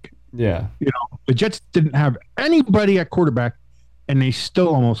quarterback. Yeah. The Jets didn't have anybody at quarterback, and they still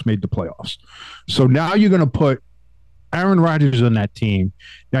almost made the playoffs. So now you're going to put Aaron Rodgers on that team.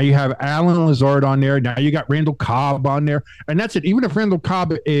 Now you have Allen Lazard on there. Now you got Randall Cobb on there. And that's it. Even if Randall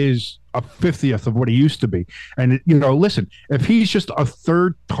Cobb is a 50th of what he used to be. And, listen, if he's just a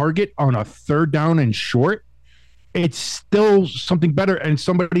third target on a third down and short, it's still something better, and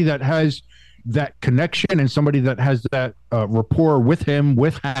somebody that has that connection and somebody that has that rapport with him,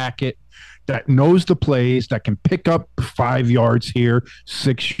 with Hackett, that knows the plays, that can pick up 5 yards here,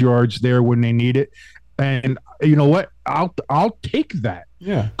 6 yards there when they need it. And you know what? I'll take that.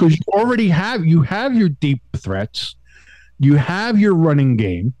 Yeah. Because you have your deep threats, you have your running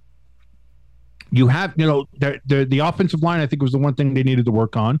game. You have, the offensive line, I think, was the one thing they needed to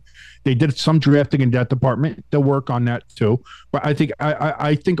work on. They did some drafting in that department. They'll work on that too. But I think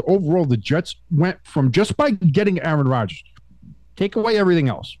I think overall the Jets went from, just by getting Aaron Rodgers, take away everything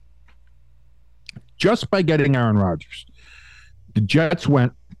else, just by getting Aaron Rodgers, the Jets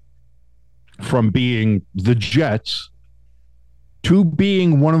went from being the Jets to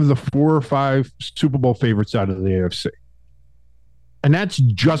being one of the 4 or 5 Super Bowl favorites out of the AFC. And that's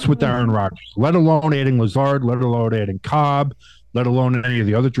just with Aaron Rodgers, let alone adding Lazard, let alone adding Cobb, let alone any of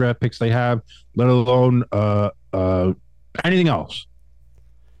the other draft picks they have, let alone anything else.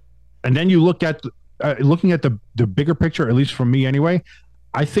 And then you look at looking at the bigger picture, at least from me anyway.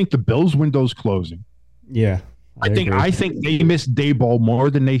 I think the Bills' window's closing. Yeah, I think they miss Daboll more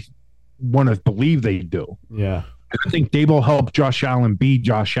than they want to believe they do. Yeah. I think Daboll helped Josh Allen be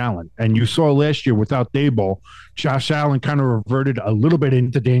Josh Allen. And you saw last year without Daboll, Josh Allen kind of reverted a little bit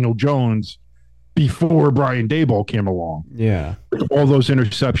into Daniel Jones before Brian Daboll came along. Yeah. All those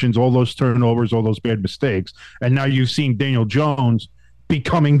interceptions, all those turnovers, all those bad mistakes. And now you've seen Daniel Jones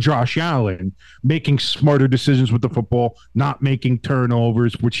becoming Josh Allen, making smarter decisions with the football, not making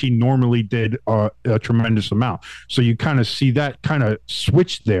turnovers, which he normally did a tremendous amount. So you kind of see that kind of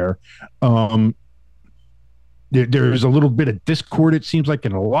switch there. There's a little bit of discord, it seems like,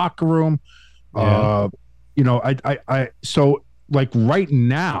 in the locker room. Yeah. So like right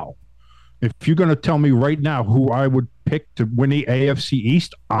now, if you're going to tell me right now who I would pick to win the AFC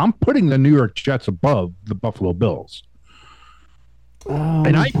East, I'm putting the New York Jets above the Buffalo Bills.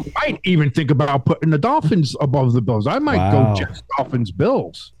 And I might even think about putting the Dolphins above the Bills. I might go Jets, Dolphins,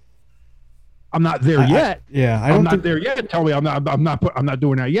 Bills. I'm not there yet. I'm not there yet. Tell me I'm not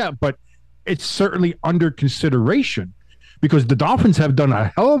doing that yet. But it's certainly under consideration because the Dolphins have done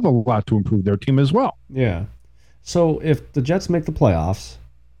a hell of a lot to improve their team as well. Yeah. So if the Jets make the playoffs,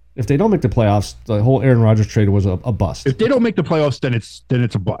 if they don't make the playoffs, the whole Aaron Rodgers trade was a bust. If they don't make the playoffs, then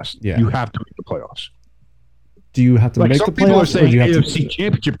it's a bust. Yeah. You have to make the playoffs. Do you have to make the playoffs? Some people are saying AFC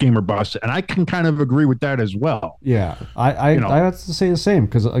Championship game or bust, and I can kind of agree with that as well. Yeah, I have to say the same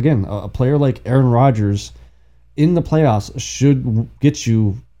because again, a player like Aaron Rodgers in the playoffs should get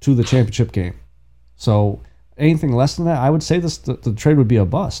you to the championship game. So anything less than that, I would say the trade would be a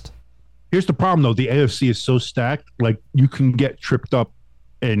bust. Here's the problem though: the AFC is so stacked, like you can get tripped up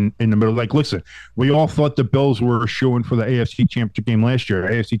in the middle. Like, listen, we all thought the Bills were shooing for the AFC Championship game last year,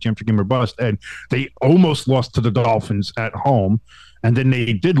 AFC Championship game or bust, and they almost lost to the Dolphins at home, and then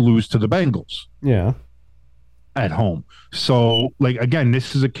they did lose to the Bengals. Yeah, at home. So, like, again,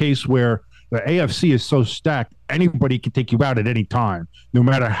 this is a case where the AFC is so stacked, anybody can take you out at any time, no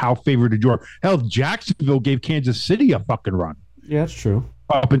matter how favored you are. Hell, Jacksonville gave Kansas City a fucking run. Yeah, that's true.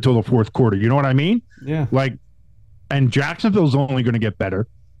 Up until the fourth quarter. You know what I mean? Yeah. Like, and Jacksonville's only going to get better.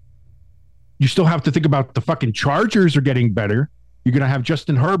 You still have to think about the fucking Chargers are getting better. You're going to have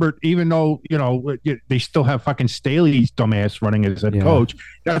Justin Herbert, even though, you know, they still have fucking Staley's dumbass running as head coach.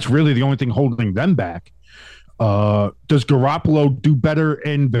 That's really the only thing holding them back. Does Garoppolo do better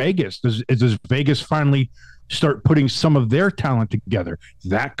in Vegas? Does Vegas finally start putting some of their talent together?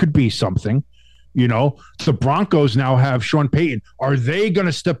 That could be something. You know, the Broncos now have Sean Payton. Are they going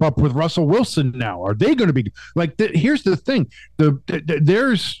to step up with Russell Wilson now? Are they going to be like? Here's the thing: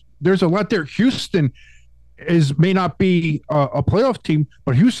 there's a lot there. Houston may not be a playoff team,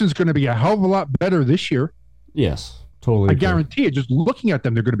 but Houston's going to be a hell of a lot better this year. Yes, totally. I guarantee it. Just looking at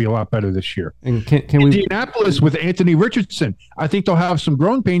them, they're going to be a lot better this year. And can we? Indianapolis with Anthony Richardson, I think they'll have some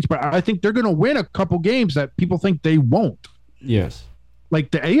growing pains, but I think they're going to win a couple games that people think they won't. Yes.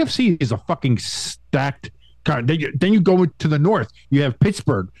 Like the AFC is a fucking stacked kind. Then you go to the North. You have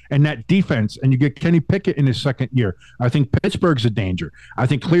Pittsburgh and that defense, and you get Kenny Pickett in his second year. I think Pittsburgh's a danger. I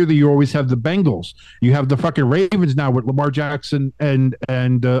think clearly you always have the Bengals. You have the fucking Ravens now with Lamar Jackson and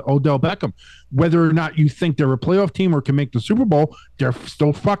Odell Beckham. Whether or not you think they're a playoff team or can make the Super Bowl, they're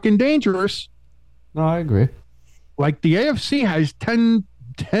still fucking dangerous. No, I agree. Like the AFC has 10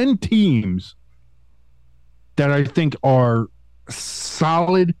 teams that I think are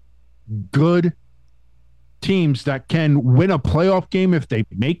solid, good teams that can win a playoff game if they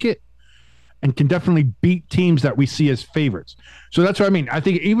make it and can definitely beat teams that we see as favorites. So that's what I mean. I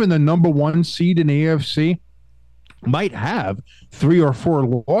think even the number one seed in the AFC might have 3 or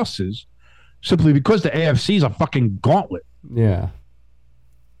 4 losses simply because the AFC is a fucking gauntlet. Yeah.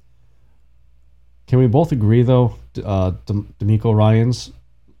 Can we both agree, though, D'Amico Ryans,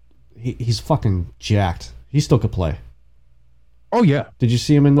 he's fucking jacked. He still could play. Oh, yeah. Did you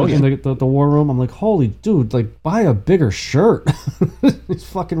see him in the war room? I'm like, holy dude, like, buy a bigger shirt. He's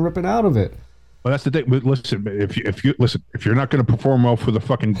fucking ripping out of it. Well, that's the thing. Listen, if you're not going to perform well for the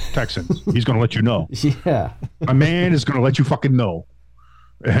fucking Texans, he's going to let you know. Yeah. A man is going to let you fucking know.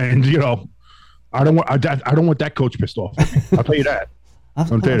 And, you know, I don't want that coach pissed off. I'll tell you that. I'm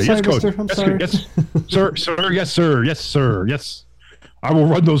sorry, yes, coach. Mister. I'm sorry. Yes, sir. Yes, sir. Yes, sir. Yes. I will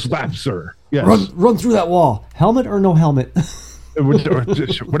run those laps, sir. Yes. Run through that wall. Helmet or no helmet?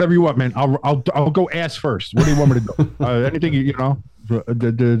 Whatever you want, man. I'll go ass first. What do you want me to do? Anything, you know?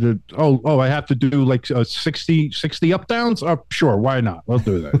 I have to do like 60 up downs? Sure, why not? Let's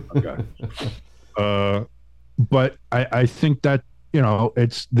do that. Okay. But I think that, you know,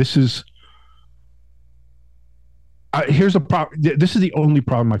 here's a problem. This is the only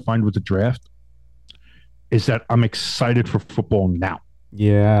problem I find with the draft is that I'm excited for football now.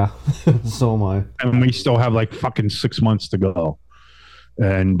 Yeah, so am I. And we still have like fucking 6 months to go.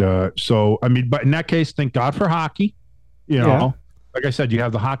 And so, I mean, but in that case, thank God for hockey. You know, like I said, you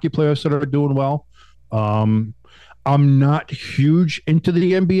have the hockey players that are doing well. I'm not huge into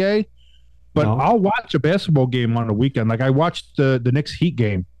the NBA, but I'll watch a basketball game on the weekend. Like I watched the Knicks Heat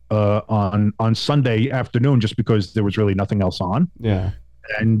game on Sunday afternoon just because there was really nothing else on. Yeah.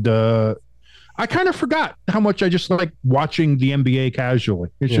 And I kind of forgot how much I just like watching the NBA casually.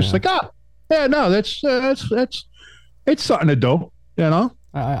 It's just like, that's it's something to do, you know?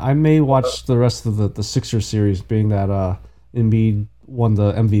 I may watch the rest of the Sixers series, being that Embiid won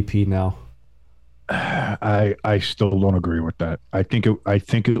the MVP now. I still don't agree with that. I think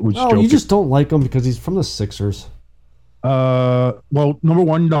it was. Oh, you just don't like him because he's from the Sixers. Well, number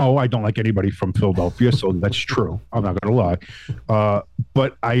one, no, I don't like anybody from Philadelphia, so that's true. I'm not gonna lie.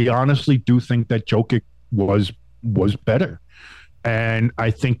 But I honestly do think that Jokic was better. And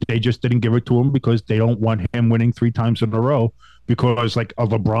I think they just didn't give it to him because they don't want him winning 3 times in a row. Because like a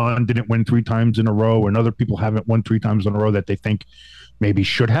LeBron didn't win 3 times in a row, and other people haven't won 3 times in a row that they think maybe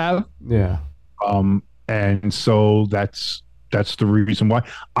should have. Yeah. And so that's the reason why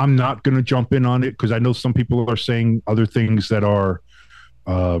I'm not going to jump in on it, because I know some people are saying other things that are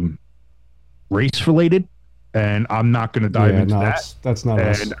race related, and I'm not going to dive into that. That's not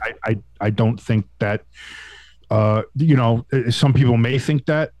us. And I don't think that. Some people may think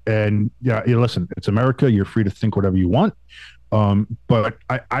that, and listen, it's America. You're free to think whatever you want. But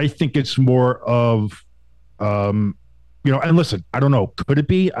I think it's more of, and listen, I don't know. Could it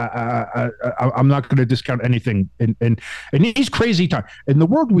be? I'm not going to discount anything in these crazy times in the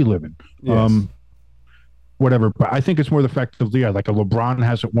world we live in. Yes. Whatever, but I think it's more the fact of like a LeBron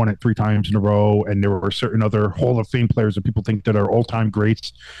hasn't won it 3 times in a row, and there were certain other Hall of Fame players that people think that are all-time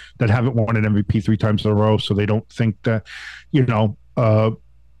greats that haven't won an MVP 3 times in a row, so they don't think that, they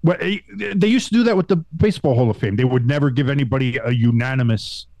used to do that with the Baseball Hall of Fame. They would never give anybody a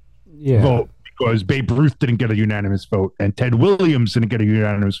unanimous vote because Babe Ruth didn't get a unanimous vote and Ted Williams didn't get a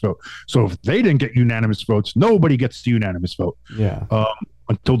unanimous vote. So if they didn't get unanimous votes, nobody gets the unanimous vote. Yeah.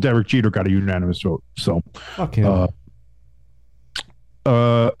 Until Derek Jeter got a unanimous vote. So, okay.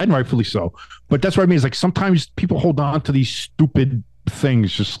 And rightfully so. But that's what I mean. Is like sometimes people hold on to these stupid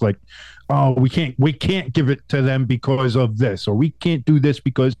things, just like, oh, we can't give it to them because of this, or we can't do this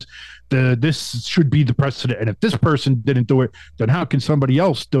because this should be the precedent. And if this person didn't do it, then how can somebody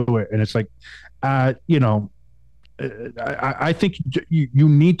else do it? And it's like, I think you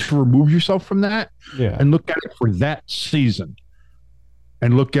need to remove yourself from that and look at it for that season.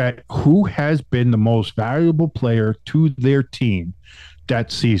 And look at who has been the most valuable player to their team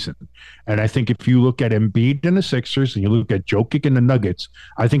that season. And I think if you look at Embiid and the Sixers and you look at Jokic and the Nuggets,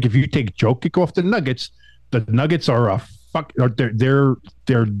 I think if you take Jokic off the Nuggets are a fuck. They're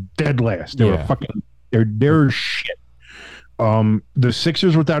dead last. They're shit. The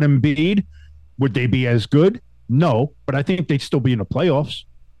Sixers without Embiid, would they be as good? No, but I think they'd still be in the playoffs.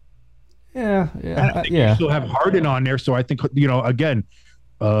 Yeah. You still have Harden on there, so I think again.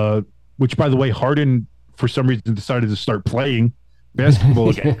 Which, by the way, Harden for some reason decided to start playing basketball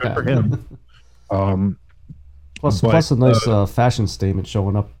again. Good for him. Plus a nice fashion statement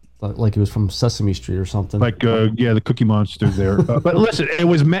showing up like it was from Sesame Street or something. Like the Cookie Monster there. But listen, it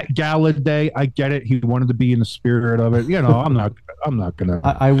was Met Gala day. I get it. He wanted to be in the spirit of it. I'm not gonna.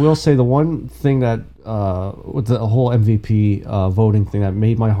 I will say the one thing that with the whole MVP voting thing that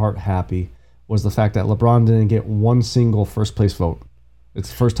made my heart happy was the fact that LeBron didn't get one single first place vote. It's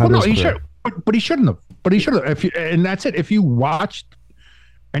the first time. Well, no, but he shouldn't have. But he should have. And that's it. If you watched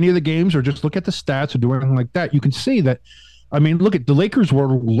any of the games or just look at the stats or do anything like that, you can see that. I mean, look at the Lakers were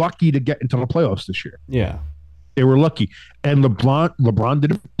lucky to get into the playoffs this year. Yeah, they were lucky. And LeBron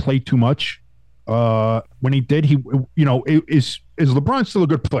didn't play too much. When he did, is LeBron still a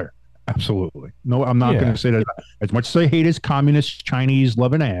good player? Absolutely. No, I'm not going to say that. As much as I hate his communist Chinese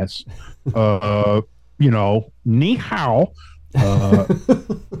loving ass, ni hao.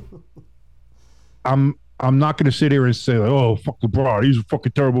 I'm not going to sit here and say like, oh, fuck LeBron, he's a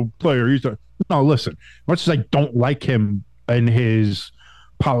fucking terrible player. No, listen. As much as I don't like him and his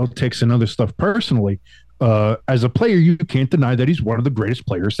politics and other stuff personally, as a player, you can't deny that he's one of the greatest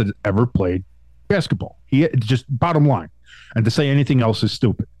players that ever played basketball. He just bottom line, and to say anything else is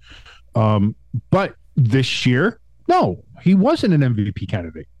stupid. But this year, no, he wasn't an MVP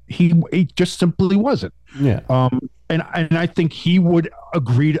candidate. He just simply wasn't. Yeah. And I think he would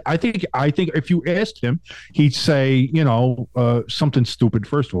agree. I think if you asked him, he'd say, something stupid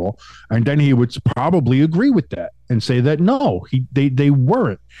first of all, and then he would probably agree with that and say that no, they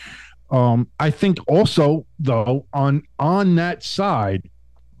weren't. I think also though on that side,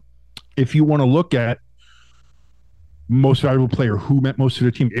 if you want to look at most valuable player who meant most to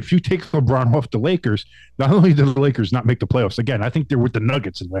the team, if you take LeBron off the Lakers, not only did the Lakers not make the playoffs again, I think they're with the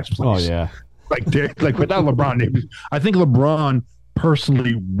Nuggets in last place. Oh yeah. Like without LeBron, I think LeBron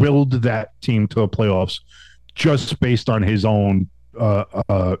personally willed that team to the playoffs just based on his own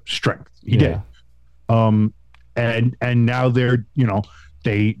strength. He did. And now they're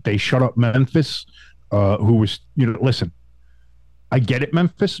they shut up Memphis, who was listen, I get it,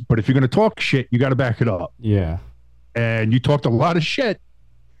 Memphis, but if you're going to talk shit, you got to back it up. Yeah. And you talked a lot of shit,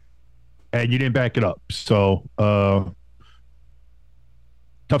 and you didn't back it up. So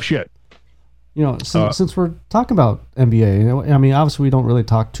tough shit. Since we're talking about NBA, I mean, obviously we don't really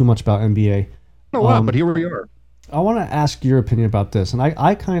talk too much about NBA. A lot, but here we are. I want to ask your opinion about this, and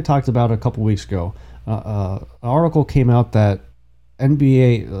I kind of talked about it a couple weeks ago. An article came out that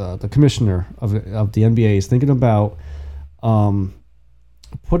NBA, the commissioner of the NBA, is thinking about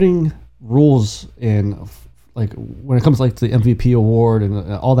putting rules in, like when it comes to the MVP award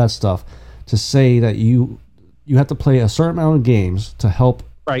and all that stuff, to say that you have to play a certain amount of games to help,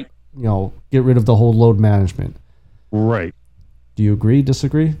 right? Get rid of the whole load management. Right. Do you agree?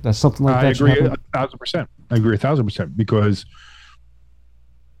 Disagree? That's something like that. I agree 1,000%. I agree 1,000% because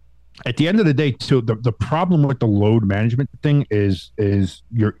at the end of the day, too, the problem with the load management thing is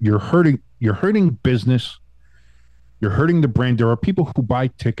you're hurting business. You're hurting the brand. There are people who buy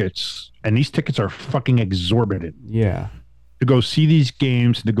tickets, and these tickets are fucking exorbitant. Yeah. To go see these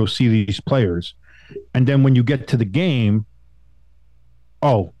games, to go see these players, and then when you get to the game,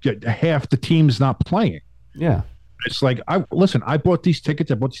 half the team's not playing. Yeah. It's like, I bought these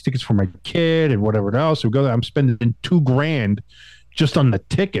tickets. I bought these tickets for my kid and whatever else. We go there. I'm spending $2,000 just on the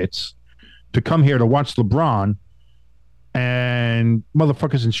tickets to come here to watch LeBron, and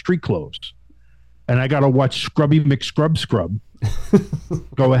motherfuckers in street clothes. And I got to watch Scrubby McScrub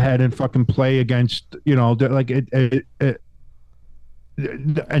go ahead and fucking play against, like it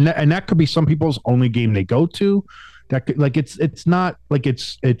and that could be some people's only game they go to. That could, it's not like it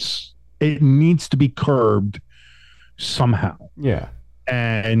needs to be curbed somehow. Yeah.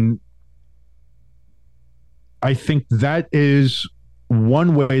 And I think that is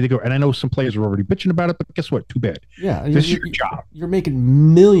one way to go. And I know some players are already bitching about it, but guess what? Too bad. Yeah. This is your job. You're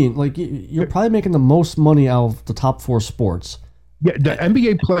making millions. Like, you're probably making the most money out of the top 4 sports. Yeah. The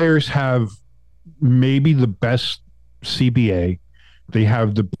NBA players have maybe the best CBA. They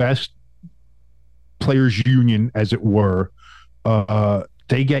have the best players union, as it were.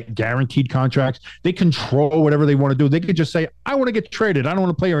 They get guaranteed contracts. They control whatever they want to do. They could just say, I want to get traded. I don't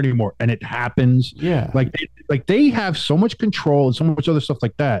want to play here anymore. And it happens. Yeah. Like they have so much control and so much other stuff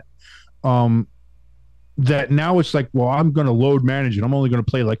like that. That now it's like, well, I'm going to load manage it. I'm only going to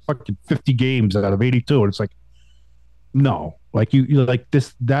play like fucking 50 games out of 82. And it's like, no, like you like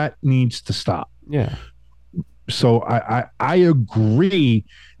this, that needs to stop. Yeah. So I agree.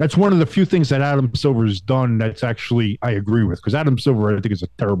 That's one of the few things that Adam Silver has done that's actually I agree with, because Adam Silver, I think, is a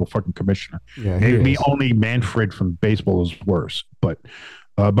terrible fucking commissioner. Yeah, maybe only Manfred from baseball is worse, but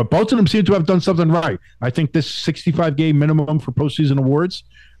both of them seem to have done something right. I think this 65 game minimum for postseason awards,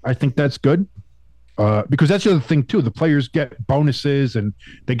 I think that's good. Because that's the other thing too. The players get bonuses and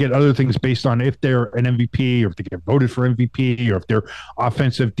they get other things based on if they're an MVP or if they get voted for MVP or if they're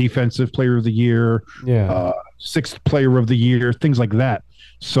offensive, defensive player of the year, sixth player of the year, things like that.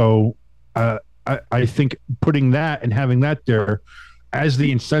 So I think putting that and having that there as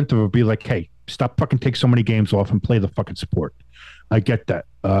the incentive would be like, hey, stop fucking take so many games off and play the fucking sport. I get that.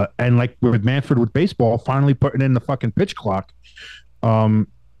 And like with Manfred with baseball, finally putting in the fucking pitch clock.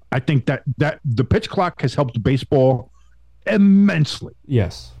 I think that the pitch clock has helped baseball immensely.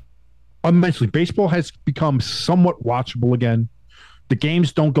 Yes. Immensely. Baseball has become somewhat watchable again. The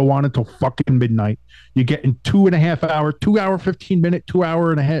games don't go on until fucking midnight. You get in 2.5 hour, 2 hour, 15 minute, 2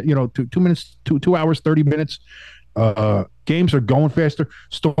 hour and a half, 2 minutes, 2 hours, 30 minutes. Games are going faster.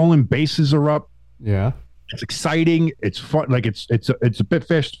 Stolen bases are up. Yeah. It's exciting. It's fun. Like it's a bit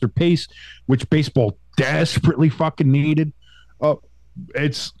faster pace, which baseball desperately fucking needed.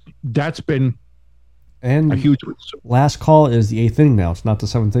 That's been a huge. Last call is the 8th inning now. It's not the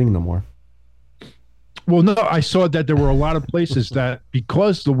 7th inning no more. Well, no, I saw that there were a lot of places that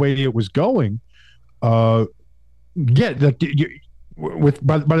because the way it was going, by the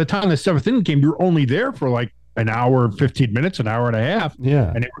time the 7th inning came, you're only there for like an hour and 15 minutes, an hour and a half.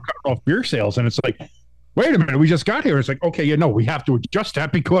 Yeah, and they were cutting off beer sales, and it's like, wait a minute, we just got here. It's like, okay, we have to adjust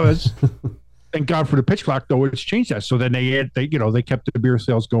that because. Thank God for the pitch clock, though. It's changed that. So then they kept the beer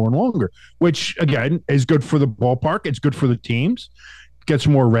sales going longer, which again is good for the ballpark. It's good for the teams. Gets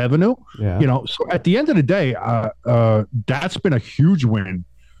more revenue. Yeah. So at the end of the day, that's been a huge win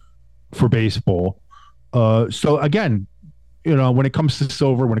for baseball. So again, when it comes to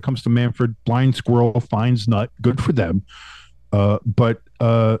Silver, when it comes to Manfred, blind squirrel finds nut. Good for them. But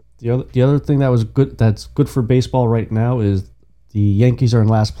the other thing that's good for baseball right now is. The Yankees are in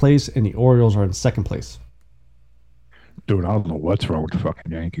last place, and the Orioles are in second place. Dude, I don't know what's wrong with the fucking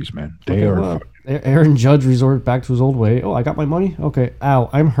Yankees, man. They are. Well, Aaron Judge resorted back to his old way. Oh, I got my money? Okay. Ow,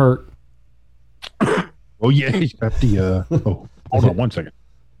 I'm hurt. Oh, yeah. He's got the... hold on 1 second.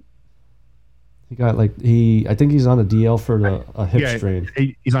 He got I think he's on a DL for a hip strain.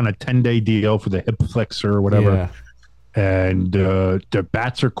 He's on a 10-day DL for the hip flexor or whatever. and their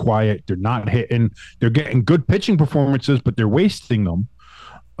bats are quiet. They're not hitting. They're getting good pitching performances, but they're wasting them.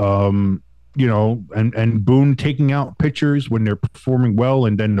 And Boone taking out pitchers when they're performing well,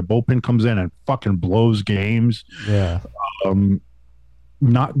 and then the bullpen comes in and fucking blows games. Yeah.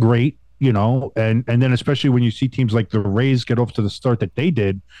 Not great, and then especially when you see teams like the Rays get off to the start that they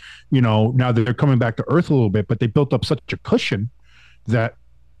did, now they're coming back to earth a little bit, but they built up such a cushion that,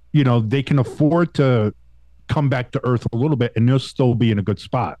 they can afford to come back to earth a little bit and they'll still be in a good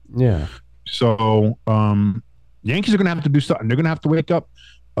spot. Yeah. So Yankees are going to have to do something. They're going to have to wake up.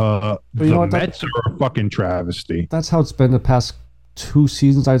 The Mets are a fucking travesty. That's how it's been the past 2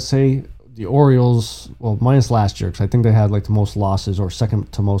 seasons, I'd say. The Orioles, well, minus last year, because I think they had like the most losses or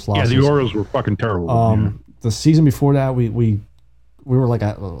second to most losses. Yeah, the Orioles were fucking terrible. The season before that, we were like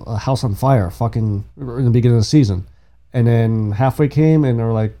a house on fire, fucking in the beginning of the season. And then halfway came and they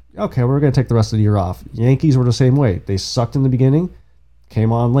were like, okay, we're going to take the rest of the year off. Yankees were the same way. They sucked in the beginning,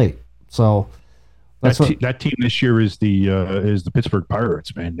 came on late. So that team this year is the Pittsburgh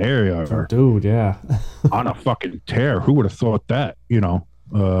Pirates, man. They are, dude, yeah, on a fucking tear. Who would have thought that?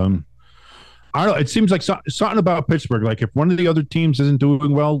 I don't know. It seems like something about Pittsburgh. Like if one of the other teams isn't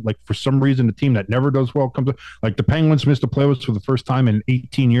doing well, like for some reason the team that never does well comes up. Like the Penguins missed the playoffs for the first time in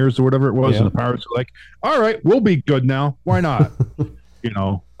 18 years or whatever it was, and the Pirates are like, "All right, we'll be good now. Why not?"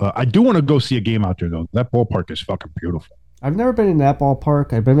 I do want to go see a game out there though. That ballpark is fucking beautiful. I've never been in that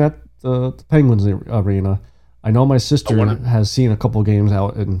ballpark. I've been at the Penguins arena. I know my sister has seen a couple games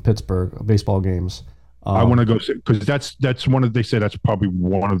out in Pittsburgh, baseball games. I want to go see, because that's one of, they say that's probably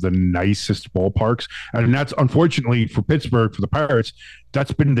one of the nicest ballparks, and that's unfortunately for Pittsburgh, for the Pirates,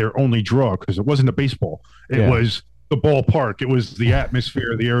 that's been their only draw, because it wasn't a baseball, it was the ballpark, it was the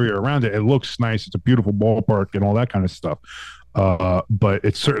atmosphere, the area around it. It looks nice, it's a beautiful ballpark and all that kind of stuff, but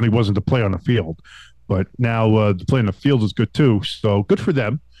it certainly wasn't to play on the field. But now the play on the field is good too, so good for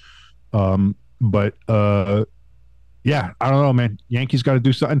them. Yeah, I don't know, man. Yankees got to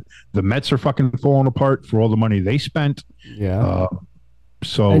do something. The Mets are fucking falling apart for all the money they spent. Yeah.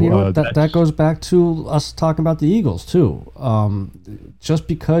 And that goes back to us talking about the Eagles too. Just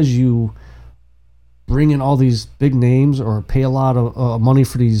because you bring in all these big names or pay a lot of money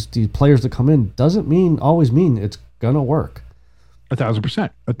for these players to come in doesn't always mean it's gonna work. 1,000%.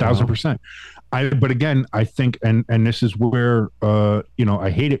 1,000%. But again, I think, and this is where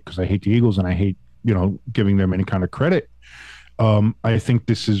I hate it, because I hate the Eagles and I hate giving them any kind of credit. I think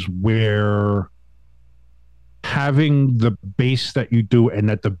this is where having the base that you do, and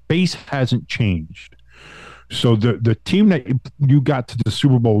that the base hasn't changed. So the team that you got to the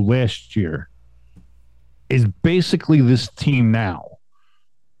Super Bowl last year is basically this team now,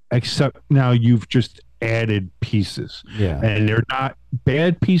 except now you've just added pieces. Yeah. And they're not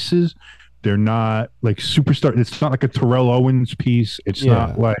bad pieces. They're not like superstar. It's not like a Terrell Owens piece. It's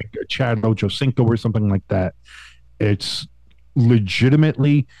not like a Chad Ochocinco or something like that. It's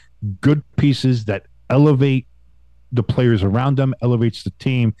legitimately good pieces that elevate the players around them, elevates the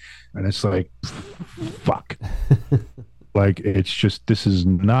team. And it's like, fuck. Like, it's just, this is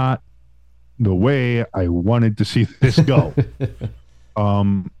not the way I wanted to see this go.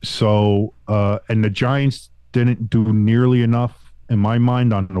 And the Giants didn't do nearly enough, in my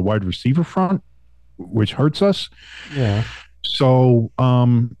mind, on the wide receiver front, which hurts us. Yeah. So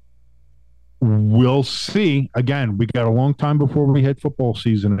we'll see. Again, we got a long time before we hit football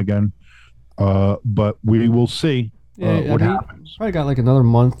season again, but we will see what happens. Probably got like another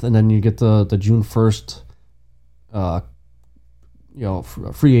month, and then you get the June 1st,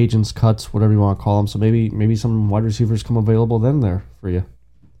 free agents cuts, whatever you want to call them. So maybe some wide receivers come available then there for you.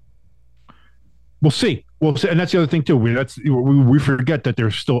 We'll see. And that's the other thing too. We forget that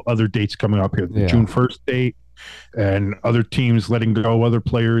there's still other dates coming up here. The June 1st date, and other teams letting go other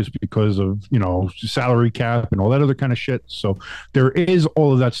players because of salary cap and all that other kind of shit. So there is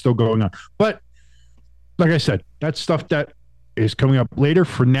all of that still going on. But like I said, that's stuff that is coming up later.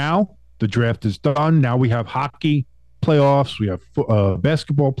 For now, the draft is done. Now we have hockey playoffs. We have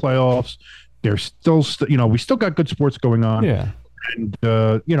basketball playoffs. There's still, we still got good sports going on. Yeah. And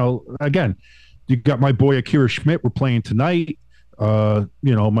again, you got my boy Akira Schmidt. We're playing tonight.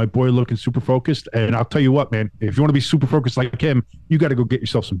 My boy looking super focused. And I'll tell you what, man, if you want to be super focused like him, you got to go get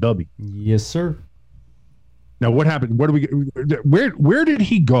yourself some W. Yes, sir. Now, what happened? Where did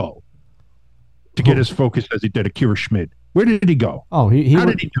he go to get as focused as he did, Akira Schmidt? Where did he go? Oh, How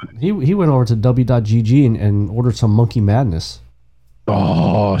did he do it? He went over to w.gg and ordered some Monkey Madness.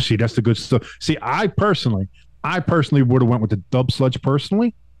 Oh, see, that's the good stuff. See, I personally would have went with the Dub Sludge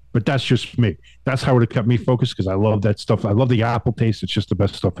personally. But that's just me. That's how it kept me focused, because I love that stuff. I love the apple taste. It's just the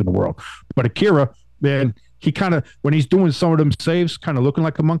best stuff in the world. But Akira, man, he kind of, when he's doing some of them saves, kind of looking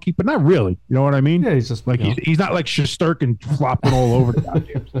like a monkey, but not really. You know what I mean? Yeah, he's just like he's not like Shesterkin flopping all over the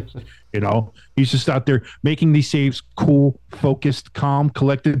goddamn place. You know, he's just out there making these saves, cool, focused, calm,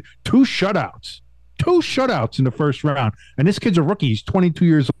 collected. Two shutouts in the first round, and this kid's a rookie. He's 22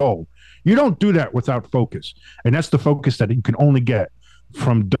 years old. You don't do that without focus, and that's the focus that you can only get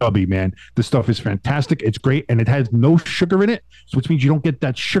from Dubby, man. The stuff is fantastic. It's great, and it has no sugar in it, so which means you don't get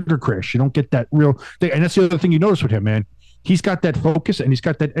that sugar crash. You don't get that real thing. And that's the other thing you notice with him, man. He's got that focus and he's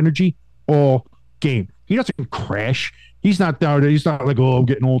got that energy all game. He doesn't crash. He's not down there. He's not like, oh, I'm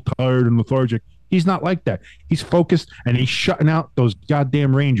getting all tired and lethargic. He's not like that. He's focused, and he's shutting out those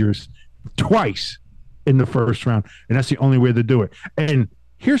goddamn Rangers twice in the first round, and that's the only way to do it. And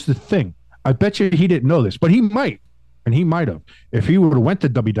here's the thing. I bet you he didn't know this, but he might. And he might have. If he would have went to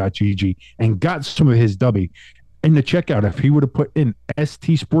W.GG and got some of his Dubby in the checkout, if he would have put in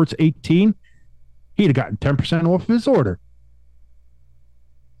ST Sports 18, he'd have gotten 10% off his order.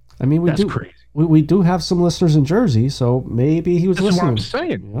 I mean, That's crazy. We do have some listeners in Jersey, so maybe he was listening. This is what I'm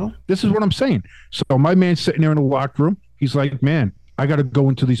saying. You know? This is what I'm saying. So my man's sitting there in the locker room. He's like, man, I got to go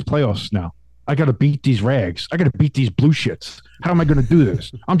into these playoffs now. I got to beat these rags. I got to beat these blue shits. How am I going to do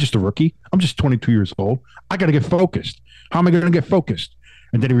this? I'm just a rookie. I'm just 22 years old. I got to get focused. How am I going to get focused?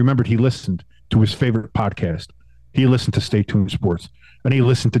 And then he remembered he listened to his favorite podcast. He listened to Stay Tuned Sports. And he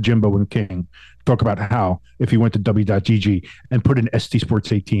listened to Jimbo and King talk about how if he went to W.GG and put in ST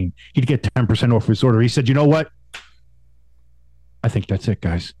Sports 18, he'd get 10% off his order. He said, you know what? I think that's it,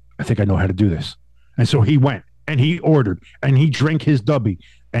 guys. I think I know how to do this. And so he went and he ordered and he drank his Dubby.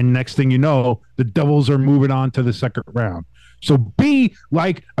 And next thing you know, the Devils are moving on to the second round. So be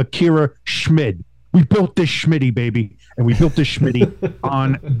like Akira Schmid. We built this Schmitty, baby. And we built this Schmitty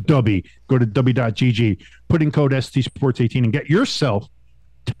on Dubby. Go to W.GG, put in code ST Sports 18 and get yourself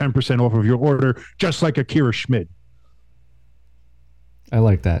 10% off of your order, just like Akira Schmid. I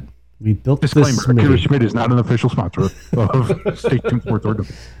like that. We built Disclaimer, this Akira Schmid is not an official sponsor of Stay Tuned Sports or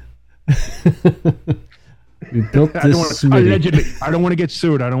Dubby. We built this allegedly. I don't want to get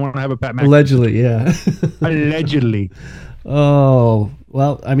sued. I don't want to have a Pat McAfee. Allegedly, yeah. Allegedly. Oh,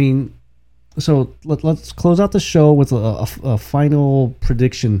 well, I mean, so let's close out the show with a final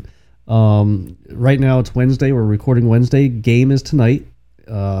prediction. Right now it's Wednesday. We're recording Wednesday. Game is tonight.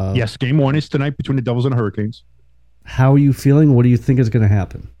 Yes, game one is tonight between the Devils and the Hurricanes. How are you feeling? What do you think is going to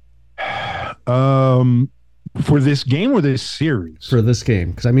happen? For this game or this series? For this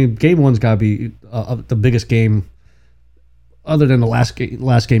game. Because, I mean, game one's got to be the biggest game other than the last game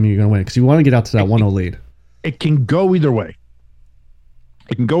you're going to win. Because you want to get out to that 1-0 lead. It can go either way.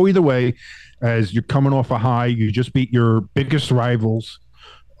 It can go either way as you're coming off a high. You just beat your biggest rivals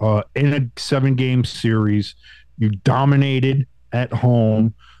in a 7-game series. You dominated at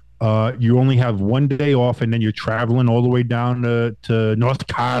home. You only have one day off, and then you're traveling all the way down to North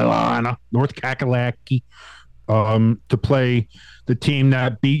Carolina, North Kakalaki, to play the team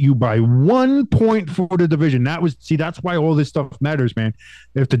that beat you by 1 point for the division. That's why all this stuff matters, man.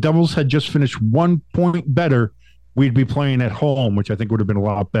 If the Devils had just finished 1 point better, we'd be playing at home, which I think would have been a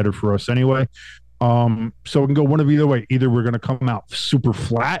lot better for us anyway. So we can go one of either way. Either we're going to come out super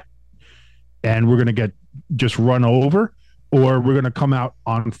flat and we're going to get just run over, or we're going to come out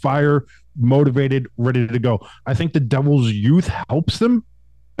on fire, motivated, ready to go. I think the Devils' youth helps them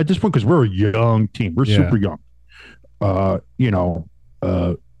at this point because we're a young team. We're super young.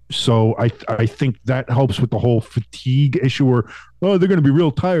 So I think that helps with the whole fatigue issue, or they're going to be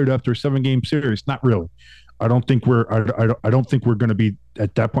real tired after a 7-game series. Not really. I don't think we're going to be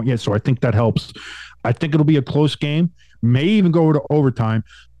at that point yet. So I think that helps. I think it'll be a close game. May even go to overtime.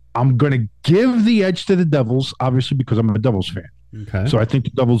 I'm going to give the edge to the Devils, obviously, because I'm a Devils fan. Okay. So I think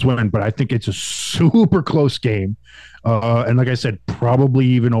the Devils win, but I think it's a super close game. And like I said, probably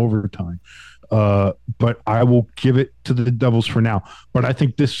even overtime. But I will give it to the Devils for now. But I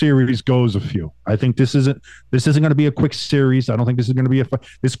think this series goes a few. I think this isn't going to be a quick series. I don't think this is going to be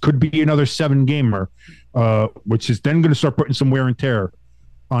this could be another 7-gamer, which is then going to start putting some wear and tear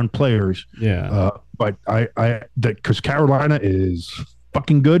on players. Yeah. But because Carolina is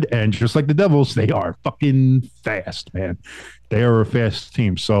fucking good, and just like the Devils, they are fucking fast, man. They are a fast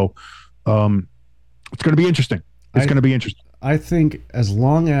team. So it's going to be interesting. It's going to be interesting. I think as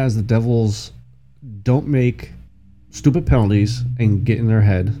long as the Devils don't make stupid penalties and get in their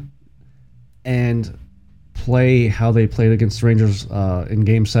head and play how they played against the Rangers in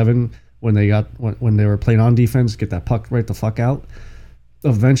Game 7 when they were playing on defense, get that puck right the fuck out,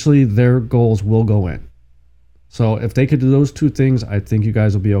 eventually their goals will go in. So if they could do those two things, I think you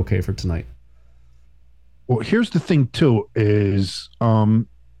guys will be okay for tonight. Well, here's the thing too is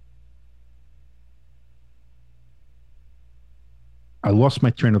I lost my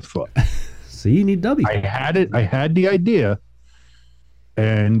train of thought. See, you need W. I had it. I had the idea,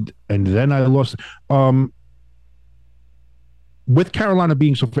 and then I lost. With Carolina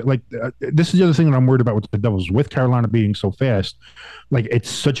being so this is the other thing that I'm worried about with the Devils. With Carolina being so fast, like it's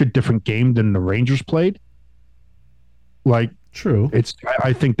such a different game than the Rangers played. Like, true.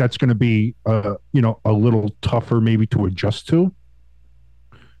 I think that's going to be a little tougher maybe to adjust to.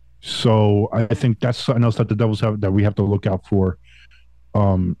 So I think that's something else that the Devils have that we have to look out for,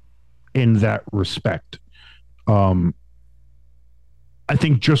 in that respect. I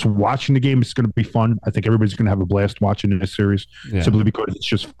think just watching the game is going to be fun. I think everybody's going to have a blast watching this series, simply because it's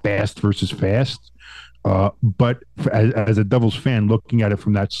just fast versus fast. But as a Devils fan, looking at it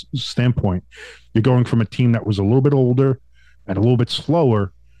from that standpoint, you're going from a team that was a little bit older and a little bit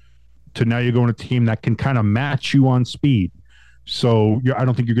slower to now you're going to a team that can kind of match you on speed. So I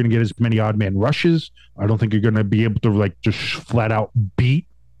don't think you're going to get as many odd man rushes. I don't think you're going to be able to just flat out beat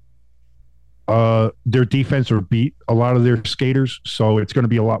their defense or beat a lot of their skaters. So it's going to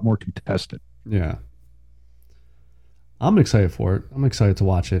be a lot more contested. Yeah. I'm excited for it. I'm excited to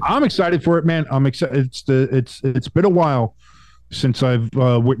watch it. I'm excited for it, man. I'm excited. It's been a while since I've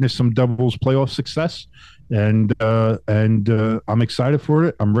witnessed some Devils playoff success, and I'm excited for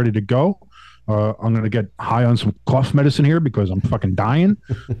it. I'm ready to go. I'm gonna get high on some cough medicine here because I'm fucking dying,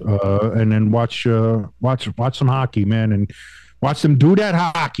 and then watch some hockey, man, and watch them do that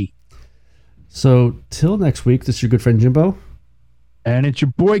hockey. So till next week, this is your good friend Jimbo, and it's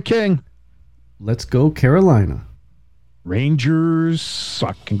your boy King. Let's go Carolina. Rangers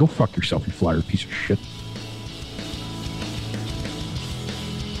suck. And go fuck yourself, you flyer piece of shit.